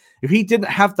here, if he didn't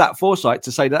have that foresight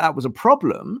to say that was a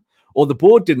problem, or the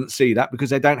board didn't see that because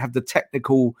they don't have the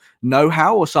technical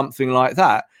know-how or something like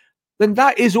that, then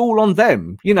that is all on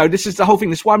them. This is the whole thing.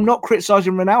 This is why I'm not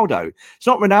criticizing Ronaldo. It's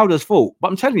not Ronaldo's fault,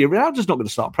 but I'm telling you, Ronaldo's not going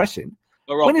to start pressing.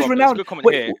 Well, Rob, when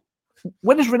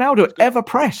has Ronaldo ever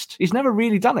pressed? He's never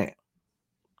really done it.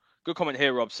 Good comment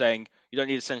here, Rob, saying you don't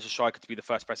need a central striker to be the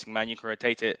first pressing man. You can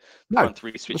rotate it, front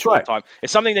three, switch all the time.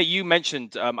 It's something that you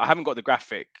mentioned. I haven't got the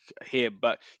graphic here,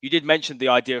 but you did mention the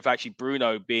idea of actually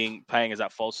Bruno playing as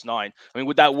that false nine. I mean,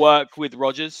 would that work with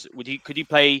Rodgers? Could he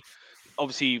play?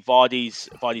 Obviously, Vardy's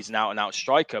an out-and-out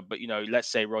striker, but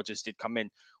let's say Rodgers did come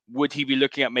in. Would he be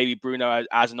looking at maybe Bruno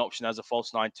as an option as a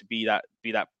false nine to be that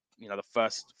the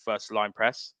first line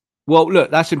press? Well, look,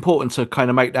 that's important to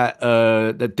kind of make that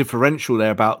the differential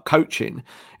there about coaching,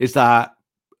 is that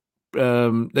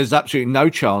there's absolutely no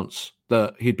chance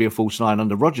that he'd be a false nine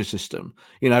under Rodgers' system.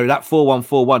 That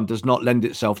 4-1-4-1 does not lend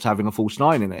itself to having a false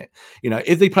nine in it.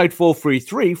 If they played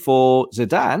 4-3-3 for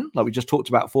Zidane, like we just talked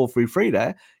about 4-3-3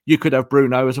 there, you could have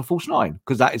Bruno as a false nine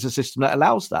because that is a system that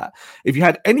allows that. If you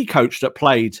had any coach that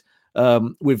played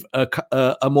with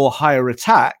a more higher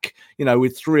attack,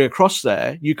 with three across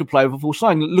there, you could play with a false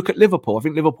nine. Look at Liverpool. I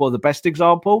think Liverpool are the best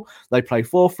example. They play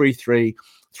 4-3-3,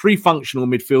 three functional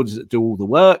midfielders that do all the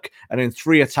work, and then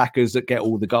three attackers that get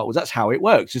all the goals. That's how it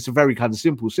works. It's a very kind of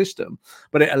simple system,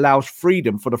 but it allows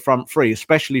freedom for the front three,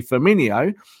 especially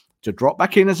Firmino, to drop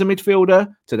back in as a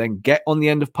midfielder, to then get on the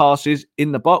end of passes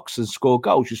in the box and score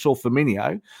goals. You saw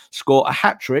Firmino score a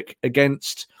hat-trick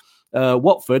against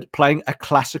Watford playing a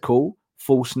classical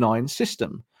false nine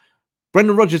system.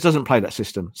 Brendan Rodgers doesn't play that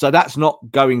system, so that's not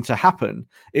going to happen.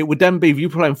 It would then be, if you're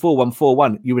playing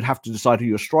 4-1-4-1, you would have to decide who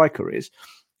your striker is.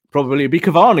 Probably it'd be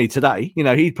Cavani today.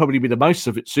 He'd probably be the most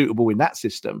of it suitable in that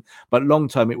system, but long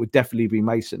term it would definitely be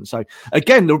Mason. So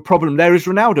again, the problem there is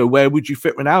Ronaldo. Where would you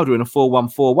fit Ronaldo in a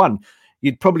 4-1-4-1?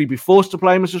 You'd probably be forced to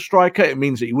play him as a striker. It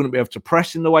means that you wouldn't be able to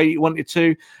press in the way you wanted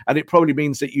to. And it probably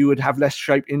means that you would have less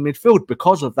shape in midfield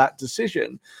because of that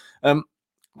decision.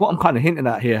 What I'm kind of hinting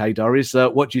at here, Haydar, is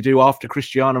what do you do after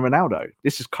Cristiano Ronaldo?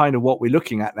 This is kind of what we're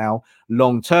looking at now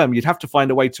long term. You'd have to find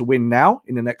a way to win now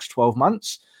in the next 12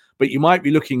 months. but you might be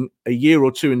looking a year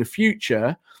or two in the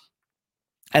future.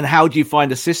 And how do you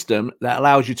find a system that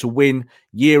allows you to win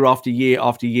year after year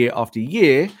after year after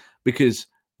year? Because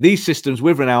these systems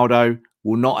with Ronaldo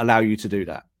will not allow you to do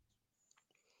that.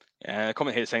 Yeah,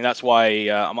 comment here saying that's why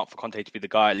I'm up for Conte to be the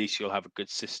guy. At least you'll have a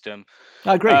good system.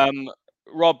 I agree.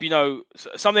 Rob,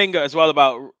 something as well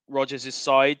about Rodgers'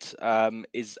 side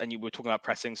is, and you were talking about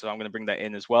pressing, so I'm going to bring that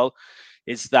in as well,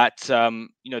 is that,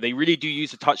 they really do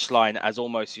use the touchline as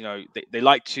almost, they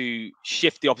like to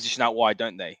shift the opposition out wide,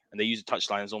 don't they? And they use the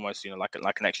touchline as almost, like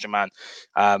an extra man.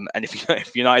 And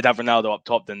if United have Ronaldo up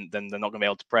top, then they're not going to be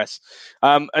able to press.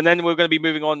 And then we're going to be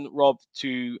moving on, Rob,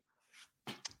 to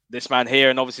this man here.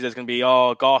 And obviously there's going to be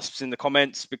gasps in the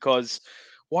comments, because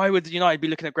why would United be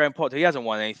looking at Graham Potter? He hasn't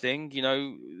won anything.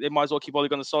 They might as well keep Ole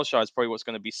Gunnar Solskjaer, is probably what's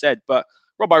going to be said. But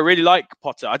Rob, I really like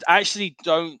Potter. I actually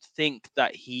don't think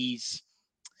that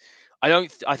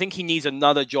I think he needs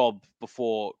another job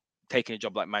before taking a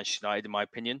job like Manchester United, in my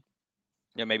opinion.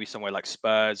 Maybe somewhere like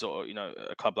Spurs or,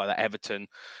 a club like that, Everton.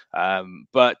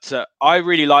 But I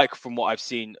really like, from what I've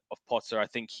seen of Potter, I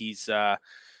think he's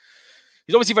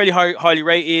obviously very highly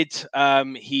rated.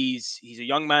 He's a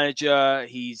young manager.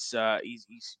 He's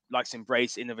likes to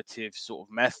embrace innovative sort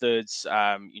of methods.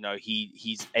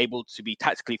 He's able to be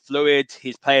tactically fluid.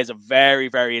 His players are very,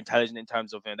 very intelligent in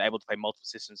terms of, they're able to play multiple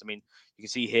systems. I mean, you can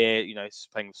see here, he's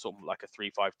playing sort of like a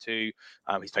 3-5-2.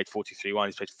 He's played 4-2-3-1.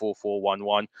 He's played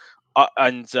 4-4-1-1.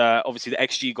 And obviously the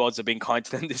XG gods have been kind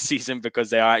to them this season, because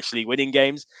they are actually winning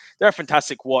games. They're a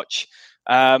fantastic watch.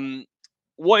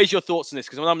 What is your thoughts on this?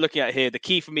 Because when I'm looking at here, the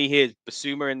key for me here is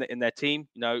Basuma in their team.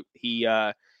 He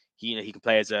can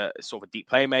play as a sort of a deep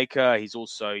playmaker. He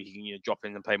can drop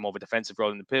in and play more of a defensive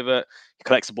role in the pivot. He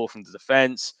collects the ball from the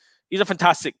defense. He's a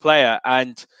fantastic player,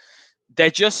 and they're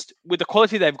just, with the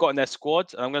quality they've got in their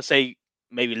squad, and I'm going to say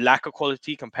maybe lack of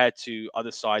quality compared to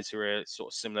other sides who are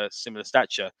sort of similar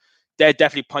stature, they're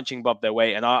definitely punching above their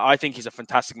weight. And I think he's a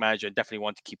fantastic manager, and definitely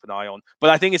one to keep an eye on.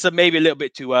 But I think it's maybe a little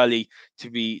bit too early to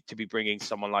be bringing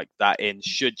someone like that in.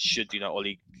 Should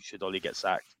Ole get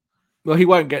sacked? Well, he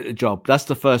won't get the job. That's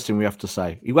the first thing we have to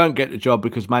say. He won't get the job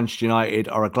because Manchester United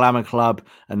are a glamour club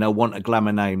and they'll want a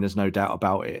glamour name. There's no doubt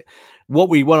about it. What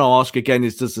we want to ask again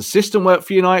is, does the system work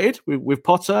for United with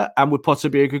Potter, and would Potter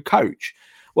be a good coach?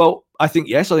 Well, I think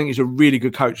yes. I think he's a really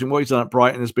good coach, and what he's done at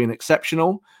Brighton has been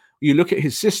exceptional. You look at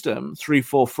his system,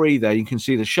 3-4-3 there, you can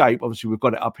see the shape. Obviously, we've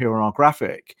got it up here on our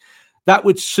graphic. That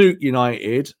would suit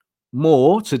United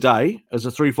more today as a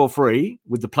 3-4-3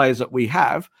 with the players that we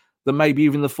have than maybe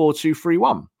even the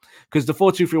 4-2-3-1. Because the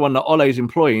 4-2-3-1 that Ole is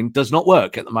employing does not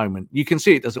work at the moment. You can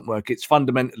see it doesn't work. It's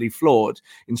fundamentally flawed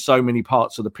in so many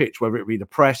parts of the pitch, whether it be the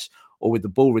press or with the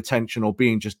ball retention or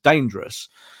being just dangerous.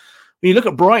 When you look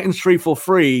at Brighton's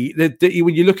 3-4-3,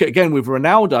 when you look at again with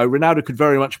Ronaldo could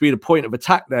very much be the point of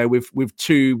attack there with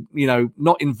two,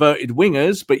 not inverted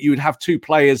wingers, but you would have two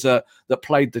players that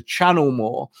played the channel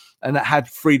more and that had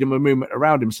freedom of movement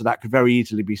around him. So that could very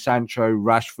easily be Sancho,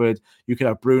 Rashford. You could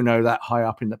have Bruno that high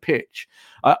up in the pitch.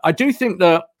 I do think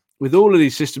that with all of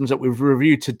these systems that we've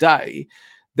reviewed today,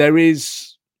 there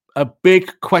is a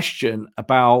big question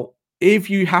about,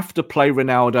 if you have to play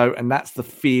Ronaldo, and that's the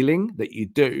feeling that you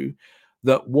do,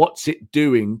 that what's it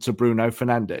doing to Bruno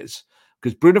Fernandes?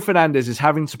 Because Bruno Fernandes is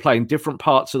having to play in different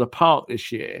parts of the park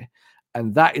this year,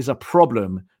 and that is a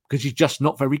problem because he's just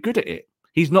not very good at it.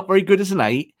 He's not very good as an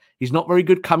 8. He's not very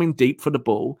good coming deep for the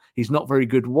ball. He's not very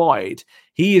good wide.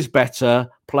 He is better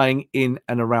playing in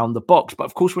and around the box. But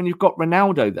of course, when you've got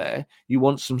Ronaldo there, you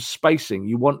want some spacing.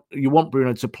 You want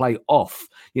Bruno to play off,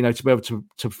 to be able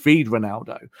to feed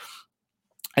Ronaldo.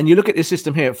 And you look at this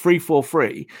system here at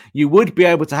 3-4-3, you would be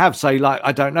able to have, say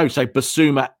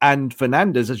Basuma and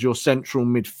Fernandes as your central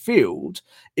midfield.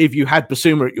 If you had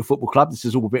Basuma at your football club, this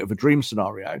is all a bit of a dream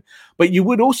scenario. But you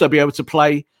would also be able to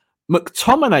play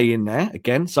McTominay in there.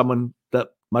 Again, someone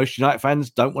that most United fans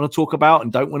don't want to talk about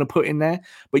and don't want to put in there.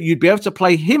 But you'd be able to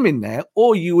play him in there,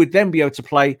 or you would then be able to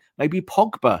play maybe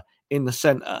Pogba in the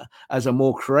center as a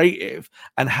more creative,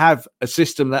 and have a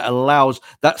system that allows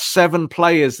that 7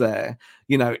 players there,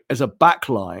 as a back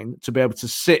line, to be able to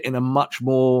sit in a much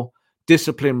more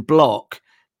disciplined block,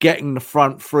 getting the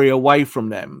front 3 away from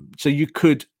them. So you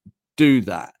could do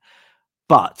that.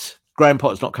 But Graham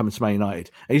Potter's not coming to Man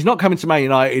United. And he's not coming to Man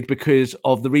United because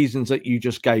of the reasons that you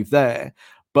just gave there,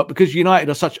 but because United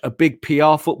are such a big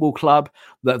PR football club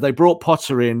that they brought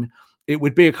Potter in. It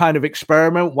would be a kind of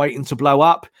experiment waiting to blow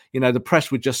up. The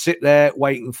press would just sit there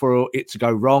waiting for it to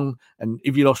go wrong. And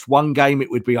if you lost one game, it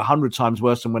would be 100 times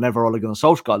worse than whenever Ole Gunnar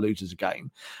Solskjaer loses a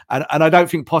game. And I don't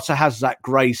think Potter has that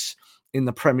grace in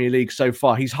the Premier League so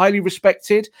far. He's highly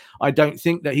respected. I don't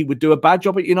think that he would do a bad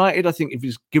job at United. I think if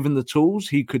he's given the tools,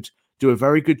 he could do a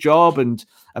very good job and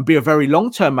be a very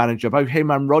long-term manager. Both him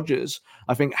and Rodgers,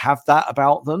 I think, have that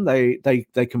about them. They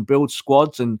can build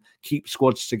squads and keep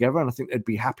squads together, and I think they'd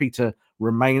be happy to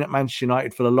remain at Manchester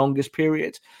United for the longest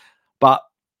period. But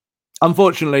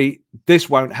unfortunately, this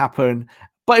won't happen.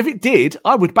 But if it did,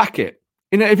 I would back it.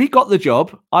 If he got the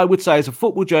job, I would say as a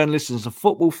football journalist, as a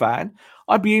football fan,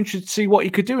 I'd be interested to see what he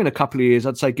could do in a couple of years.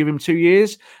 I'd say give him 2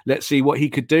 years. Let's see what he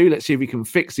could do. Let's see if he can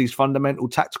fix these fundamental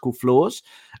tactical flaws.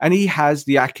 And he has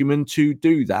the acumen to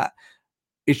do that.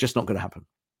 It's just not going to happen.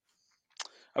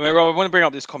 I mean, Rob, I want to bring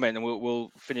up this comment and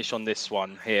we'll finish on this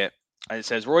one here. And it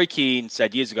says, Roy Keane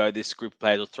said years ago, this group of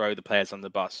players will throw the players on the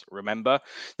bus. Remember?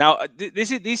 Now,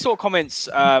 these sort of comments,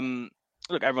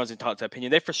 look, everyone's entitled to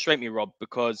opinion. They frustrate me, Rob,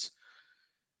 because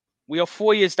we are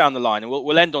 4 years down the line, and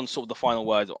we'll end on sort of the final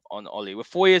words on Ollie. We're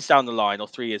 4 years down the line or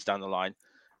 3 years down the line.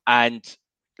 And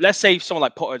let's say someone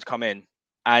like Potter had come in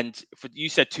and you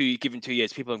said given 2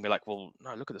 years, people would be like, well,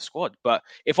 no, look at the squad. But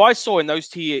if I saw in those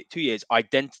 2 years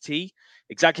identity,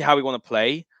 exactly how we want to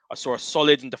play, I saw a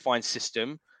solid and defined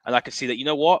system, and I could see that, you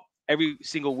know what? Every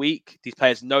single week, these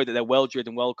players know that they're well-drilled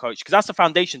and well-coached, because that's the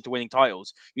foundation to winning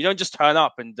titles. You don't just turn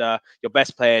up and your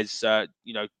best players,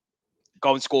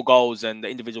 go and score goals and the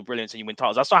individual brilliance and you win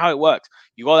titles. That's not how it works.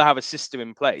 You got to have a system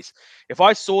in place. If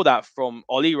I saw that from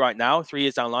Ollie right now, 3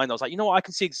 years down the line, I was like, you know what? I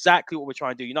can see exactly what we're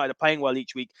trying to do. United are playing well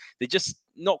each week. They're just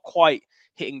not quite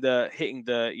hitting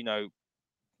the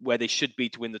where they should be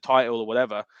to win the title or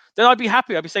whatever. Then I'd be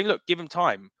happy. I'd be saying, look, give him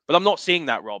time. But I'm not seeing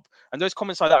that, Rob. And those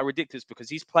comments like that are ridiculous because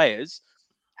these players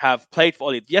have played for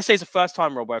Ollie. Yesterday's the first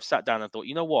time, Rob, where I've sat down and thought,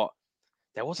 you know what?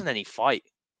 There wasn't any fight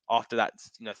after that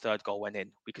third goal went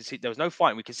in. We could see there was no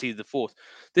fight. We could see the fourth.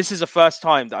 This is the first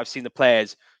time that I've seen the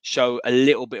players show a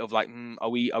little bit of like, are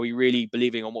we really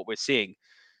believing on what we're seeing?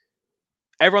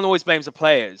 Everyone always blames the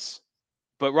players,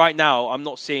 but right now I'm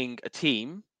not seeing a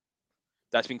team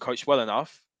that's been coached well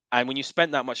enough. And when you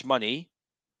spend that much money,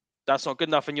 that's not good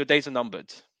enough, and your days are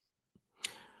numbered.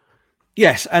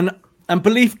 Yes, and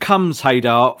belief comes,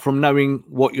 Haydar, from knowing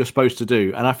what you're supposed to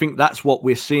do. And I think that's what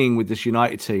we're seeing with this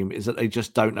United team, is that they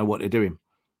just don't know what they're doing.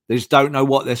 They just don't know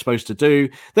what they're supposed to do.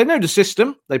 They know the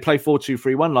system. They play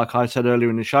 4-2-3-1, like I said earlier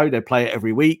in the show. They play it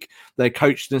every week. They're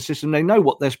coached in the system. They know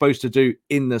what they're supposed to do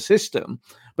in the system,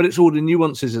 but it's all the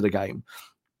nuances of the game.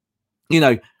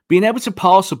 Being able to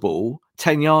pass a ball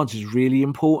 10 yards is really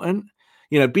important.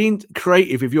 Being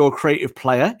creative, if you're a creative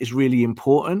player, is really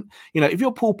important. If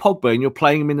you're Paul Pogba and you're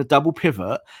playing him in a double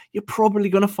pivot, you're probably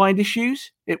going to find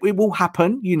issues. It will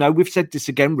happen. We've said this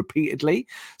again repeatedly.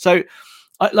 So,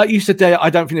 like you said there, I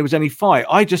don't think there was any fight.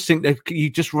 I just think that you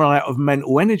just run out of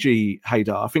mental energy,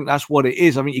 Haydar. I think that's what it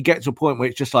is. I mean, you get to a point where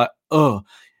it's just like,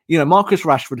 Marcus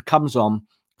Rashford comes on,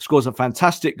 scores a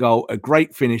fantastic goal, a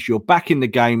great finish. You're back in the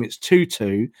game. It's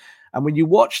 2-2. And when you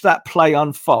watch that play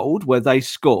unfold where they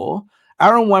score,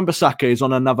 Aaron Wan-Bissaka is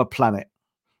on another planet.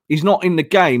 He's not in the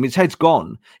game. His head's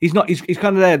gone. He's not. He's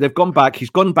kind of there. They've gone back. He's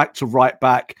gone back to right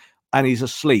back and he's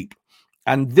asleep.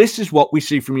 And this is what we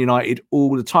see from United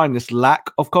all the time, this lack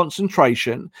of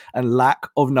concentration and lack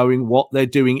of knowing what they're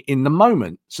doing in the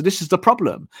moment. So this is the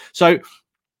problem. So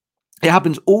it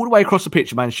happens all the way across the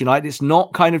pitch of Manchester United. It's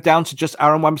not kind of down to just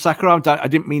Aaron Wan-Bissaka. I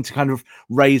didn't mean to kind of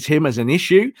raise him as an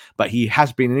issue, but he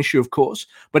has been an issue, of course.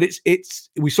 But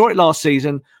we saw it last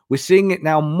season. We're seeing it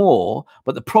now more.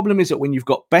 But the problem is that when you've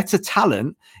got better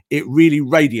talent, it really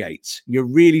radiates. You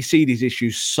really see these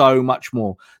issues so much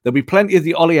more. There'll be plenty of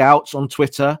the Ollie outs on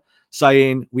Twitter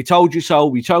saying, we told you so,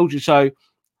 we told you so.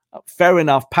 Fair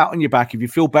enough, pat on your back. If you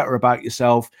feel better about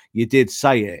yourself, you did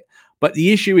say it. But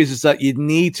the issue is that you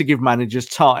need to give managers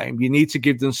time. You need to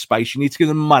give them space. You need to give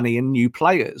them money and new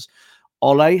players.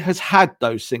 Ole has had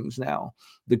those things now.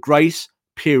 The grace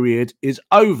period is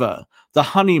over. The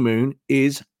honeymoon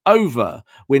is over.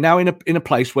 We're now in a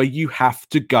place where you have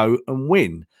to go and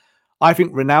win. I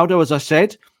think Ronaldo, as I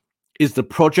said, is the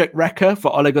project wrecker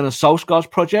for Ole Gunnar Solskjaer's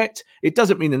project. It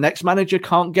doesn't mean the next manager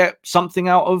can't get something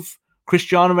out of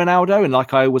Cristiano Ronaldo. And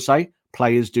like I always say,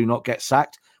 players do not get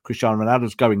sacked. Cristiano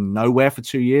Ronaldo's going nowhere for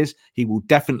 2 years. He will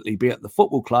definitely be at the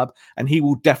football club and he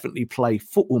will definitely play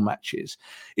football matches.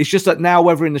 It's just that now,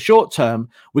 whether in the short term,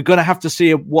 we're going to have to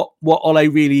see what Ole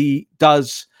really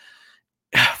does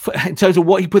in terms of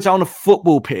what he puts out on a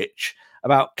football pitch.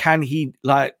 About can he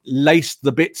like lace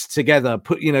the bits together?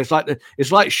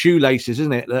 It's like shoelaces,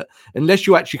 isn't it? That unless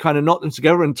you actually kind of knot them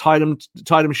together and tie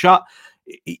them shut,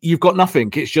 you've got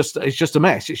nothing. It's just a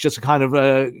mess. It's just a kind of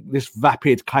this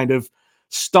vapid kind of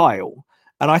style.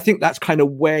 And I think that's kind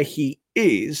of where he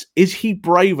is he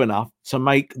brave enough to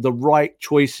make the right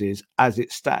choices as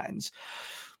it stands?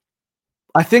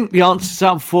 I think the answer,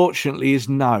 unfortunately, is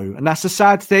no. And that's a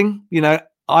sad thing. You know,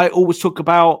 I always talk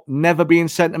about never being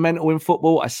sentimental in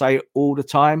football. I say it all the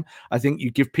time. I think you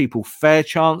give people fair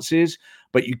chances,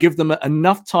 but you give them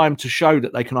enough time to show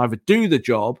that they can either do the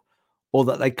job or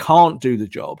that they can't do the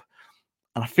job.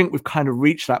 And I think we've kind of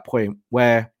reached that point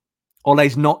where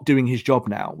Ole's not doing his job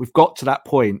now. We've got to that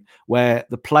point where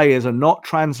the players are not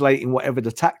translating whatever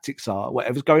the tactics are,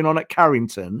 whatever's going on at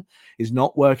Carrington is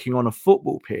not working on a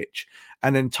football pitch.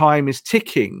 And then time is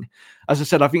ticking. As I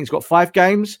said, I think he's got 5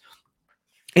 games.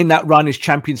 In that run is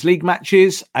Champions League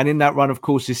matches. And in that run, of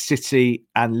course, is City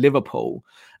and Liverpool.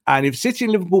 And if City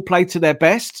and Liverpool play to their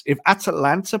best, if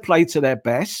Atalanta play to their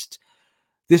best,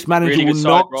 this manager Really will good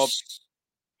not... side, Rob.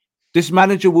 This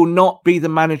manager will not be the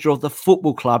manager of the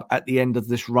football club at the end of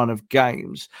this run of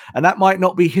games. And that might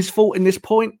not be his fault in this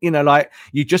point. You know, like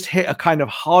you just hit a kind of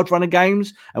hard run of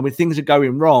games. And when things are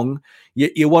going wrong,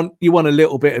 you want a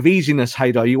little bit of easiness,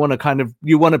 Hader. You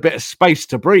want a bit of space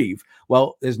to breathe.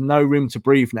 Well, there's no room to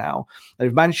breathe now. And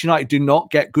if Manchester United do not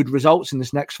get good results in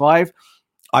this next 5,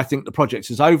 I think the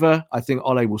project is over. I think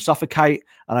Ole will suffocate.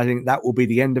 And I think that will be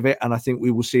the end of it. And I think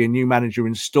we will see a new manager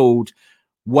installed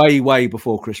way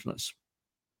before Christmas.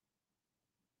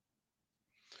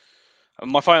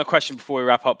 My final question before we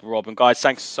wrap up, Rob, and guys,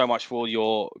 thanks so much for all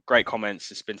your great comments.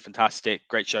 It's been fantastic.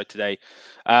 Great show today.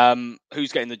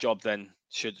 Who's getting the job then?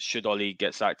 Should Ole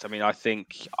get sacked? I mean, I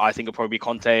think it'll probably be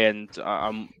Conte, and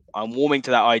I'm warming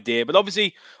to that idea. But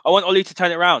obviously, I want Ole to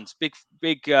turn it around.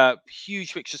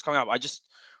 Huge fixtures coming up.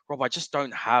 Rob, I just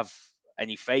don't have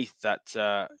any faith that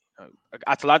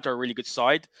Atalanta are a really good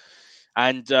side.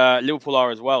 And Liverpool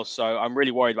are as well. So I'm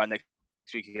really worried about next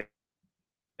week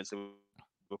against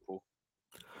Liverpool.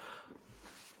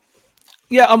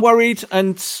 Yeah, I'm worried.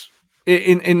 And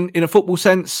in a football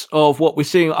sense of what we're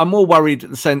seeing, I'm more worried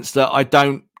in the sense that I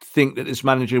don't think that this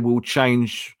manager will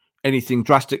change anything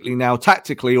drastically now,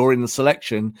 tactically or in the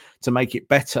selection, to make it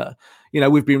better. You know,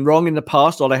 we've been wrong in the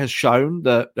past. Ole has shown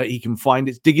that he can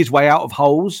dig his way out of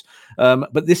holes.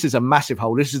 But this is a massive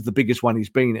hole. This is the biggest one he's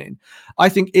been in. I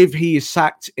think if he is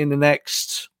sacked in the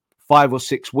next 5 or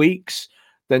 6 weeks,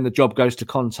 then the job goes to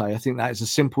Conte. I think that is a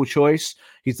simple choice.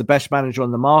 He's the best manager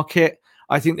on the market.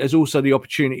 I think there's also the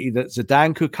opportunity that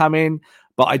Zidane could come in,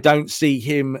 but I don't see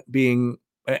him being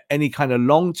any kind of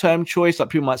long-term choice. Like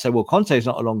people might say, well, Conte is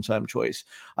not a long-term choice.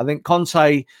 I think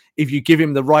Conte, if you give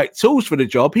him the right tools for the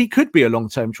job, he could be a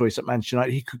long-term choice at Manchester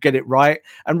United. He could get it right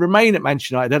and remain at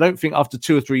Manchester United. I don't think after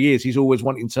 2 or 3 years, he's always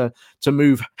wanting to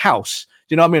move house.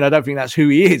 Do you know what I mean? I don't think that's who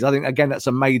he is. I think, again, that's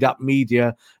a made-up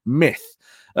media myth.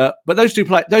 But those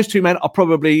two men are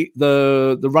probably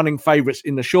the running favourites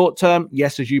in the short term.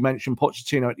 Yes, as you mentioned,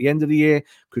 Pochettino at the end of the year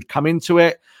could come into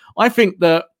it. I think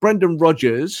that Brendan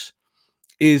Rodgers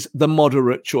is the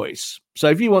moderate choice. So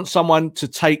if you want someone to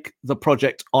take the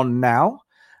project on now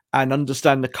and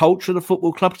understand the culture of the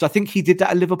football club, because I think he did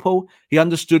that at Liverpool. He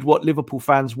understood what Liverpool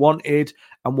fans wanted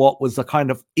and what was the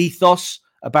kind of ethos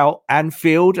about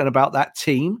Anfield and about that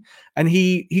team. And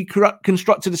he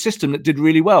constructed a system that did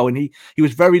really well. And he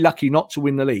was very lucky not to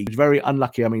win the league. He was very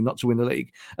unlucky, not to win the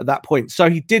league at that point. So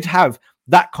he did have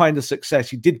that kind of success.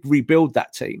 He did rebuild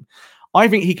that team. I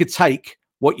think he could take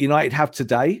what United have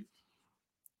today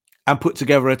and put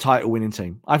together a title-winning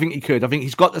team. I think he could. I think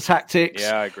he's got the tactics.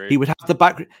 Yeah, I agree. He would have the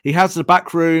back. He has the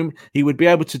back room. He would be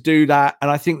able to do that.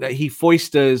 And I think that he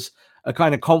foisters a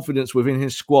kind of confidence within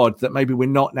his squad that maybe we're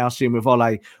not now seeing with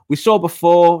Ole. We saw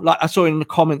before, like I saw in the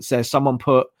comments there, someone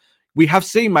put, we have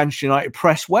seen Manchester United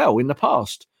press well in the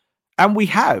past. And we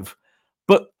have.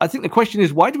 But I think the question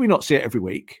is, why do we not see it every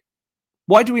week?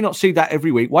 Why do we not see that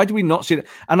every week? Why do we not see that?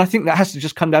 And I think that has to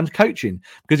just come down to coaching.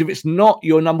 Because if it's not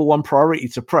your number one priority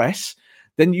to press,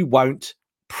 then you won't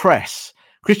press.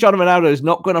 Cristiano Ronaldo is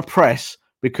not going to press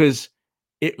because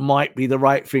it might be the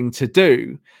right thing to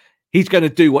do. He's going to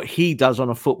do what he does on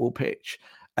a football pitch.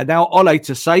 And now Ole,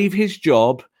 to save his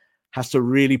job, has to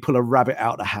really pull a rabbit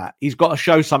out of the hat. He's got to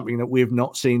show something that we've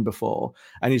not seen before.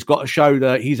 And he's got to show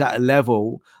that he's at a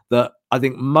level that I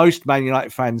think most Man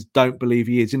United fans don't believe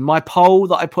he is. In my poll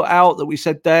that I put out that we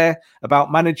said there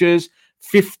about managers,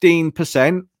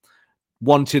 15%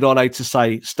 wanted Ole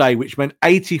to stay, which meant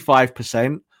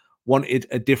 85% wanted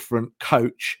a different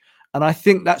coach. And I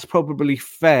think that's probably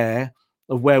fair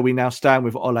of where we now stand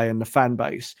with Ole and the fan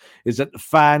base, is that the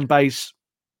fan base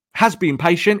has been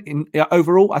patient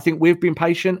overall. I think we've been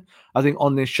patient. I think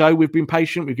on this show, we've been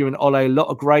patient. We've given Ole a lot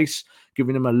of grace,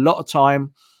 given him a lot of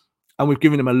time, and we've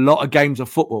given him a lot of games of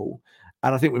football.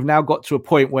 And I think we've now got to a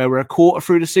point where we're a quarter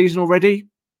through the season already.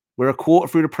 We're a quarter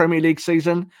through the Premier League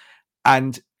season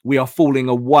and we are falling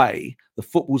away. The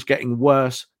football's getting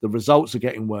worse. The results are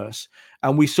getting worse.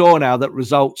 And we saw now that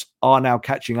results are now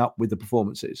catching up with the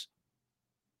performances.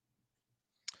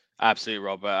 Absolutely,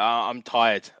 Rob. I'm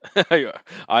tired.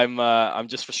 I'm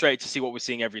just frustrated to see what we're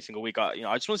seeing every single week. I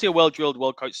just want to see a well-drilled,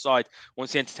 well-coached side. I want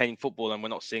to see entertaining football, and we're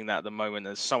not seeing that at the moment.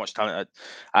 There's so much talent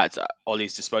at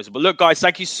Ollie's disposal. But look, guys,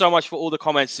 thank you so much for all the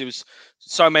comments. There was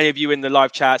so many of you in the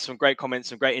live chat, some great comments,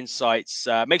 some great insights.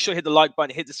 Make sure to hit the like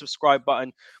button, hit the subscribe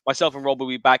button. Myself and Rob will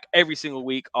be back every single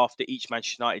week after each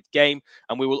Manchester United game,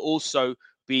 and we will also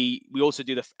we also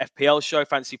do the FPL show,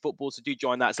 Fantasy Football, so do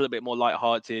join that. It's a little bit more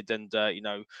lighthearted, and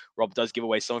Rob does give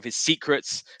away some of his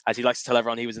secrets, as he likes to tell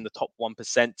everyone. He was in the top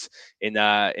 1% in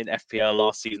FPL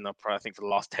last season, I think for the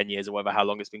last 10 years or whatever, how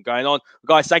long it's been going on.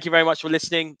 Guys, thank you very much for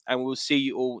listening, and we'll see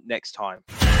you all next time.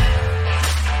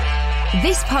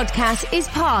 This podcast is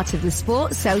part of the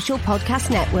Sports Social Podcast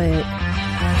Network.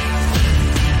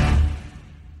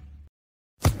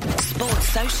 Sports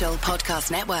Social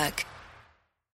Podcast Network.